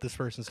lot of what this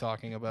person's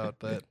talking about,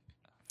 but.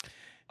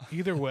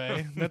 Either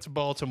way, that's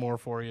Baltimore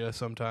for you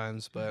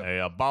sometimes. But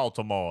Hey,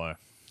 Baltimore.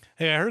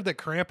 hey, I heard that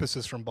Krampus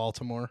is from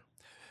Baltimore.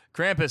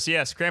 Krampus,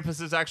 yes,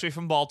 Krampus is actually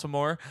from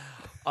Baltimore.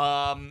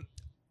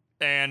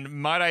 And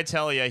might I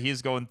tell you,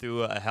 he's going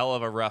through a hell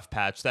of a rough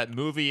patch. That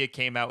movie, it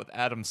came out with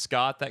Adam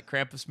Scott, that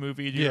Krampus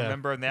movie. Do you Yeah,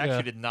 remember? And they yeah.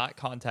 actually did not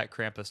contact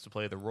Krampus to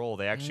play the role.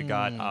 They actually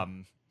got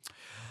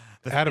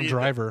Adam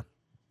Driver.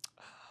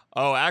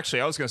 Oh,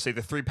 actually, I was going to say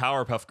the 3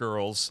 Powerpuff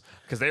Girls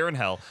because they were in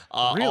hell.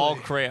 Really? All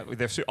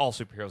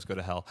superheroes go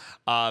to hell.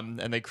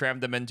 And they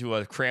crammed them into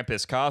a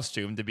Krampus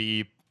costume to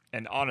be.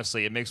 And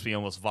honestly, it makes me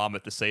almost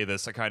vomit to say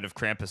this, a kind of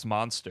Krampus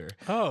monster.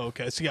 Oh,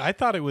 okay. See, I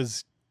thought it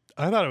was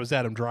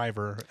Adam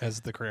Driver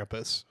as the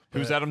Krampus.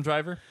 Who's But Adam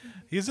Driver?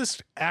 He's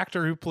this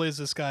actor who plays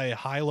this guy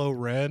Hilo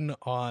Ren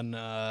on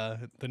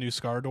the new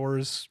Scar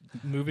Doors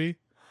movie.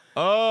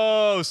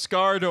 Oh,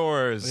 Scar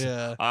Doors.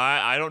 Yeah.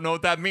 I don't know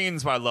what that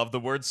means, but I love the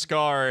word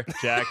scar,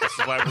 Jack. This is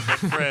why we're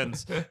good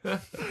friends.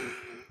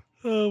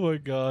 Oh my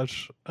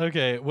gosh.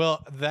 Okay,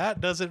 well, that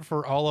does it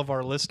for all of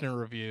our listener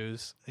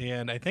reviews,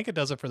 and I think it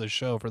does it for the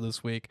show for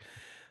this week.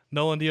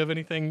 Nolan, do you have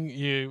anything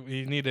you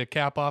need to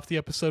cap off the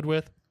episode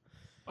with?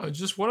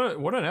 Just what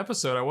an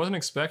episode! I wasn't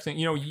expecting.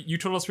 You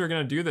told us we were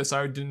going to do this.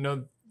 I didn't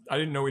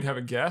know we'd have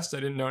a guest.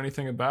 I didn't know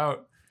anything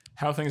about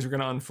how things were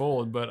going to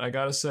unfold. But I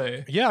gotta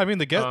say, Yeah, I mean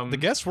the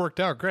guest worked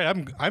out great.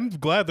 I'm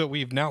glad that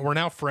we're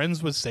now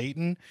friends with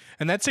Satan,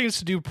 and that seems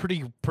to do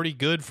pretty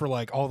good for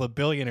like all the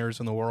billionaires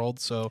in the world.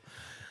 So,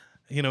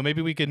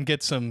 maybe we can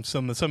get some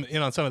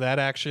in on some of that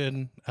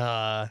action.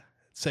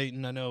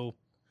 Satan, I know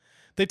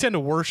they tend to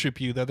worship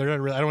you. That they're not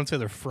really, I don't want to say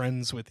they're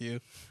friends with you.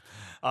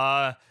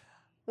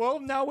 Well,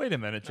 now wait a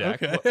minute,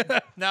 Jack. Okay.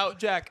 Now,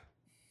 Jack,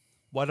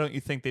 why don't you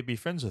think they'd be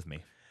friends with me?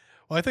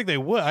 Well, I think they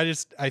would.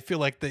 I feel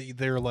like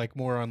they're like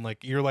more on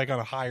like you're like on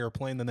a higher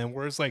plane than them.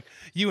 Whereas like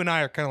you and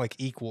I are kind of like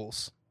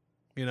equals.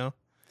 You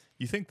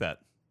think that?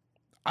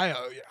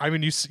 I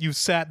mean, you've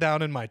sat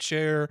down in my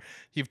chair,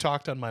 you've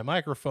talked on my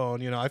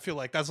microphone. I feel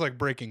like that's like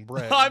breaking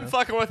bread. I'm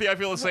fucking with you. I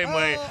feel the same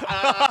way.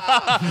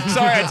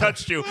 Sorry, I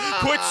touched you.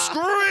 Quit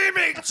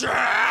screaming,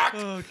 Jack.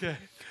 Okay.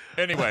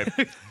 Anyway,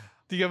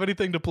 Do you have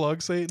anything to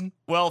plug, Satan?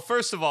 well,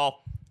 first of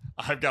all,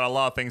 I've got a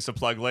lot of things to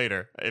plug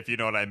later, if you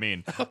know what I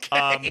mean.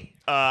 Okay.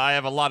 I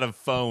have a lot of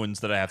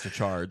phones that I have to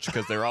charge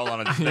because they're all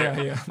on a.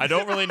 Yeah. I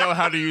don't really know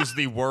how to use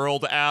the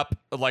World app,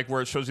 like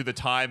where it shows you the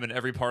time in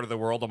every part of the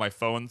world on my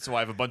phone. So I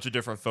have a bunch of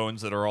different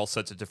phones that are all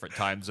set to different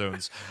time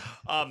zones.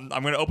 I'm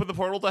going to open the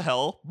portal to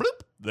hell.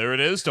 Bloop. There it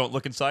is. Don't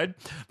look inside.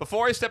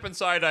 Before I step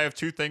inside, I have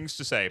two things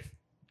to say.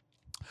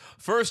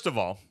 First of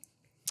all,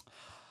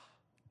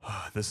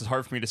 this is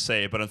hard for me to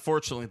say, but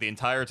unfortunately, the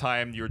entire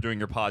time you were doing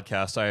your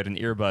podcast, I had an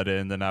earbud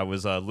in and I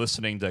was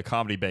listening to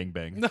Comedy Bang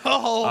Bang.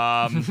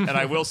 No. And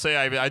I will say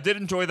I did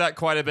enjoy that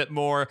quite a bit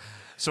more.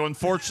 So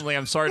unfortunately,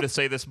 I'm sorry to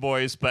say this,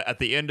 boys, but at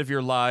the end of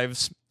your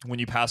lives, when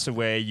you pass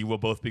away, you will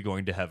both be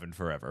going to heaven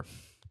forever.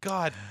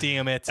 God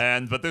damn it.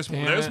 But there's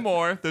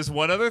more. There's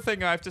one other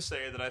thing I have to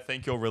say that I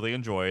think you'll really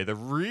enjoy. The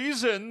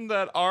reason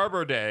that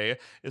Arbor Day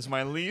is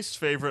my least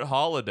favorite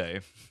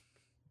holiday.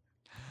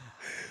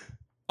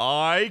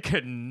 I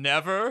can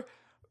never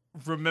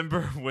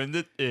remember when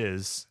it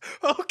is.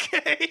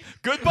 Okay.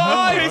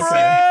 Goodbye, Okay.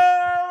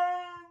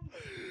 friend!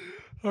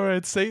 All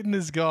right, Satan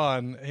is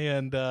gone,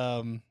 and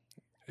I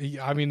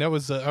mean that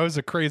was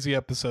a crazy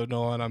episode,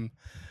 Noah, and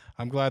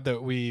I'm glad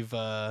that we've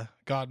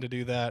gotten to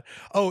do that.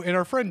 Oh, and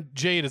our friend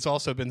Jade has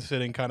also been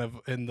sitting kind of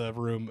in the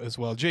room as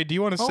well. Jade, do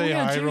you want to say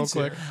hi real Jade's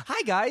quick? here.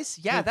 Hi guys.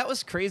 Yeah, that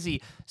was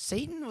crazy.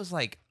 Satan was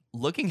like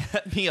looking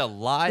at me a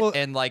lot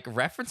and like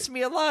referenced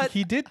me a lot.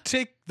 He did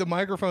take the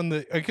microphone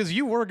because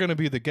you were going to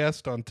be the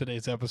guest on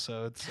today's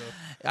episode. So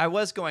I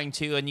was going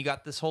to, and you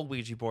got this whole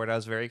Ouija board. I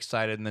was very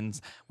excited. And then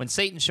when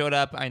Satan showed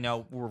up, I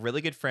know we're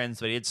really good friends,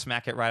 but he did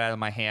smack it right out of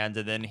my hand.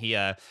 And then he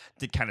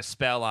did kind of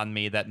spell on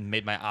me that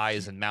made my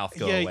eyes and mouth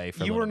go away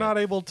for a you little were bit. not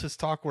able to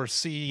talk or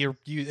see.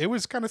 It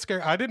was kind of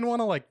scary. I didn't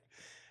want to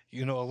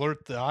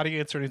alert the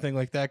audience or anything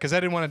like that because I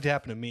didn't want it to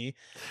happen to me.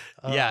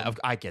 Yeah,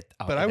 I get.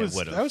 But I was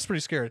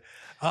pretty scared.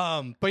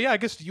 But yeah, I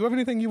guess do you have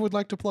anything you would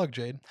like to plug,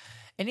 Jade?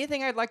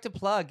 Anything I'd like to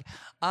plug?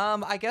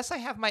 I guess I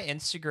have my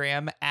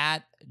Instagram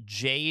at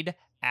Jade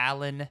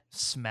Allen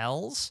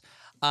Smells.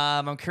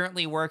 I'm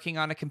currently working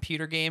on a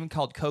computer game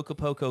called Coco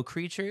Poco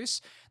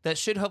Creatures that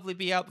should hopefully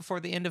be out before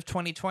the end of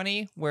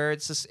 2020, where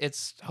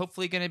it's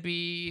hopefully going to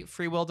be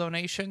free will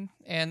donation,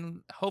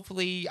 and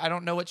hopefully I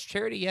don't know which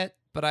charity yet,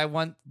 but I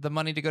want the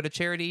money to go to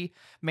charity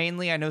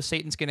mainly. I know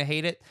Satan's going to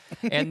hate it,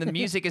 and the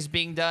music is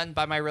being done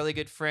by my really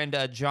good friend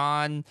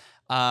John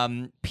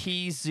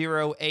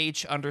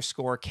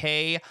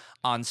P0H_K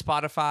on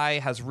Spotify.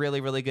 Has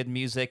really, really good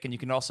music, and you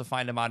can also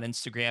find him on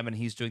Instagram, and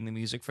he's doing the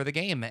music for the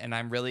game, and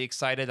I'm really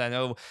excited. I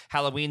know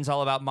Halloween's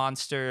all about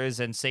monsters,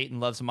 and Satan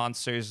loves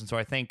monsters, and so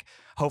I think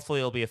hopefully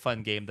it'll be a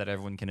fun game that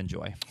everyone can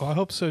enjoy. Well, I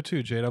hope so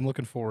too, Jade. I'm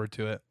looking forward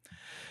to it.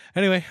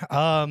 Anyway,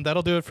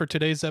 that'll do it for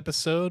today's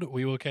episode.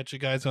 We will catch you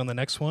guys on the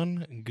next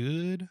one.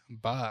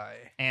 Goodbye.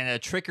 And a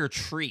trick or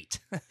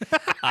treat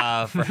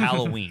for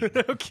Halloween.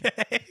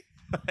 Okay.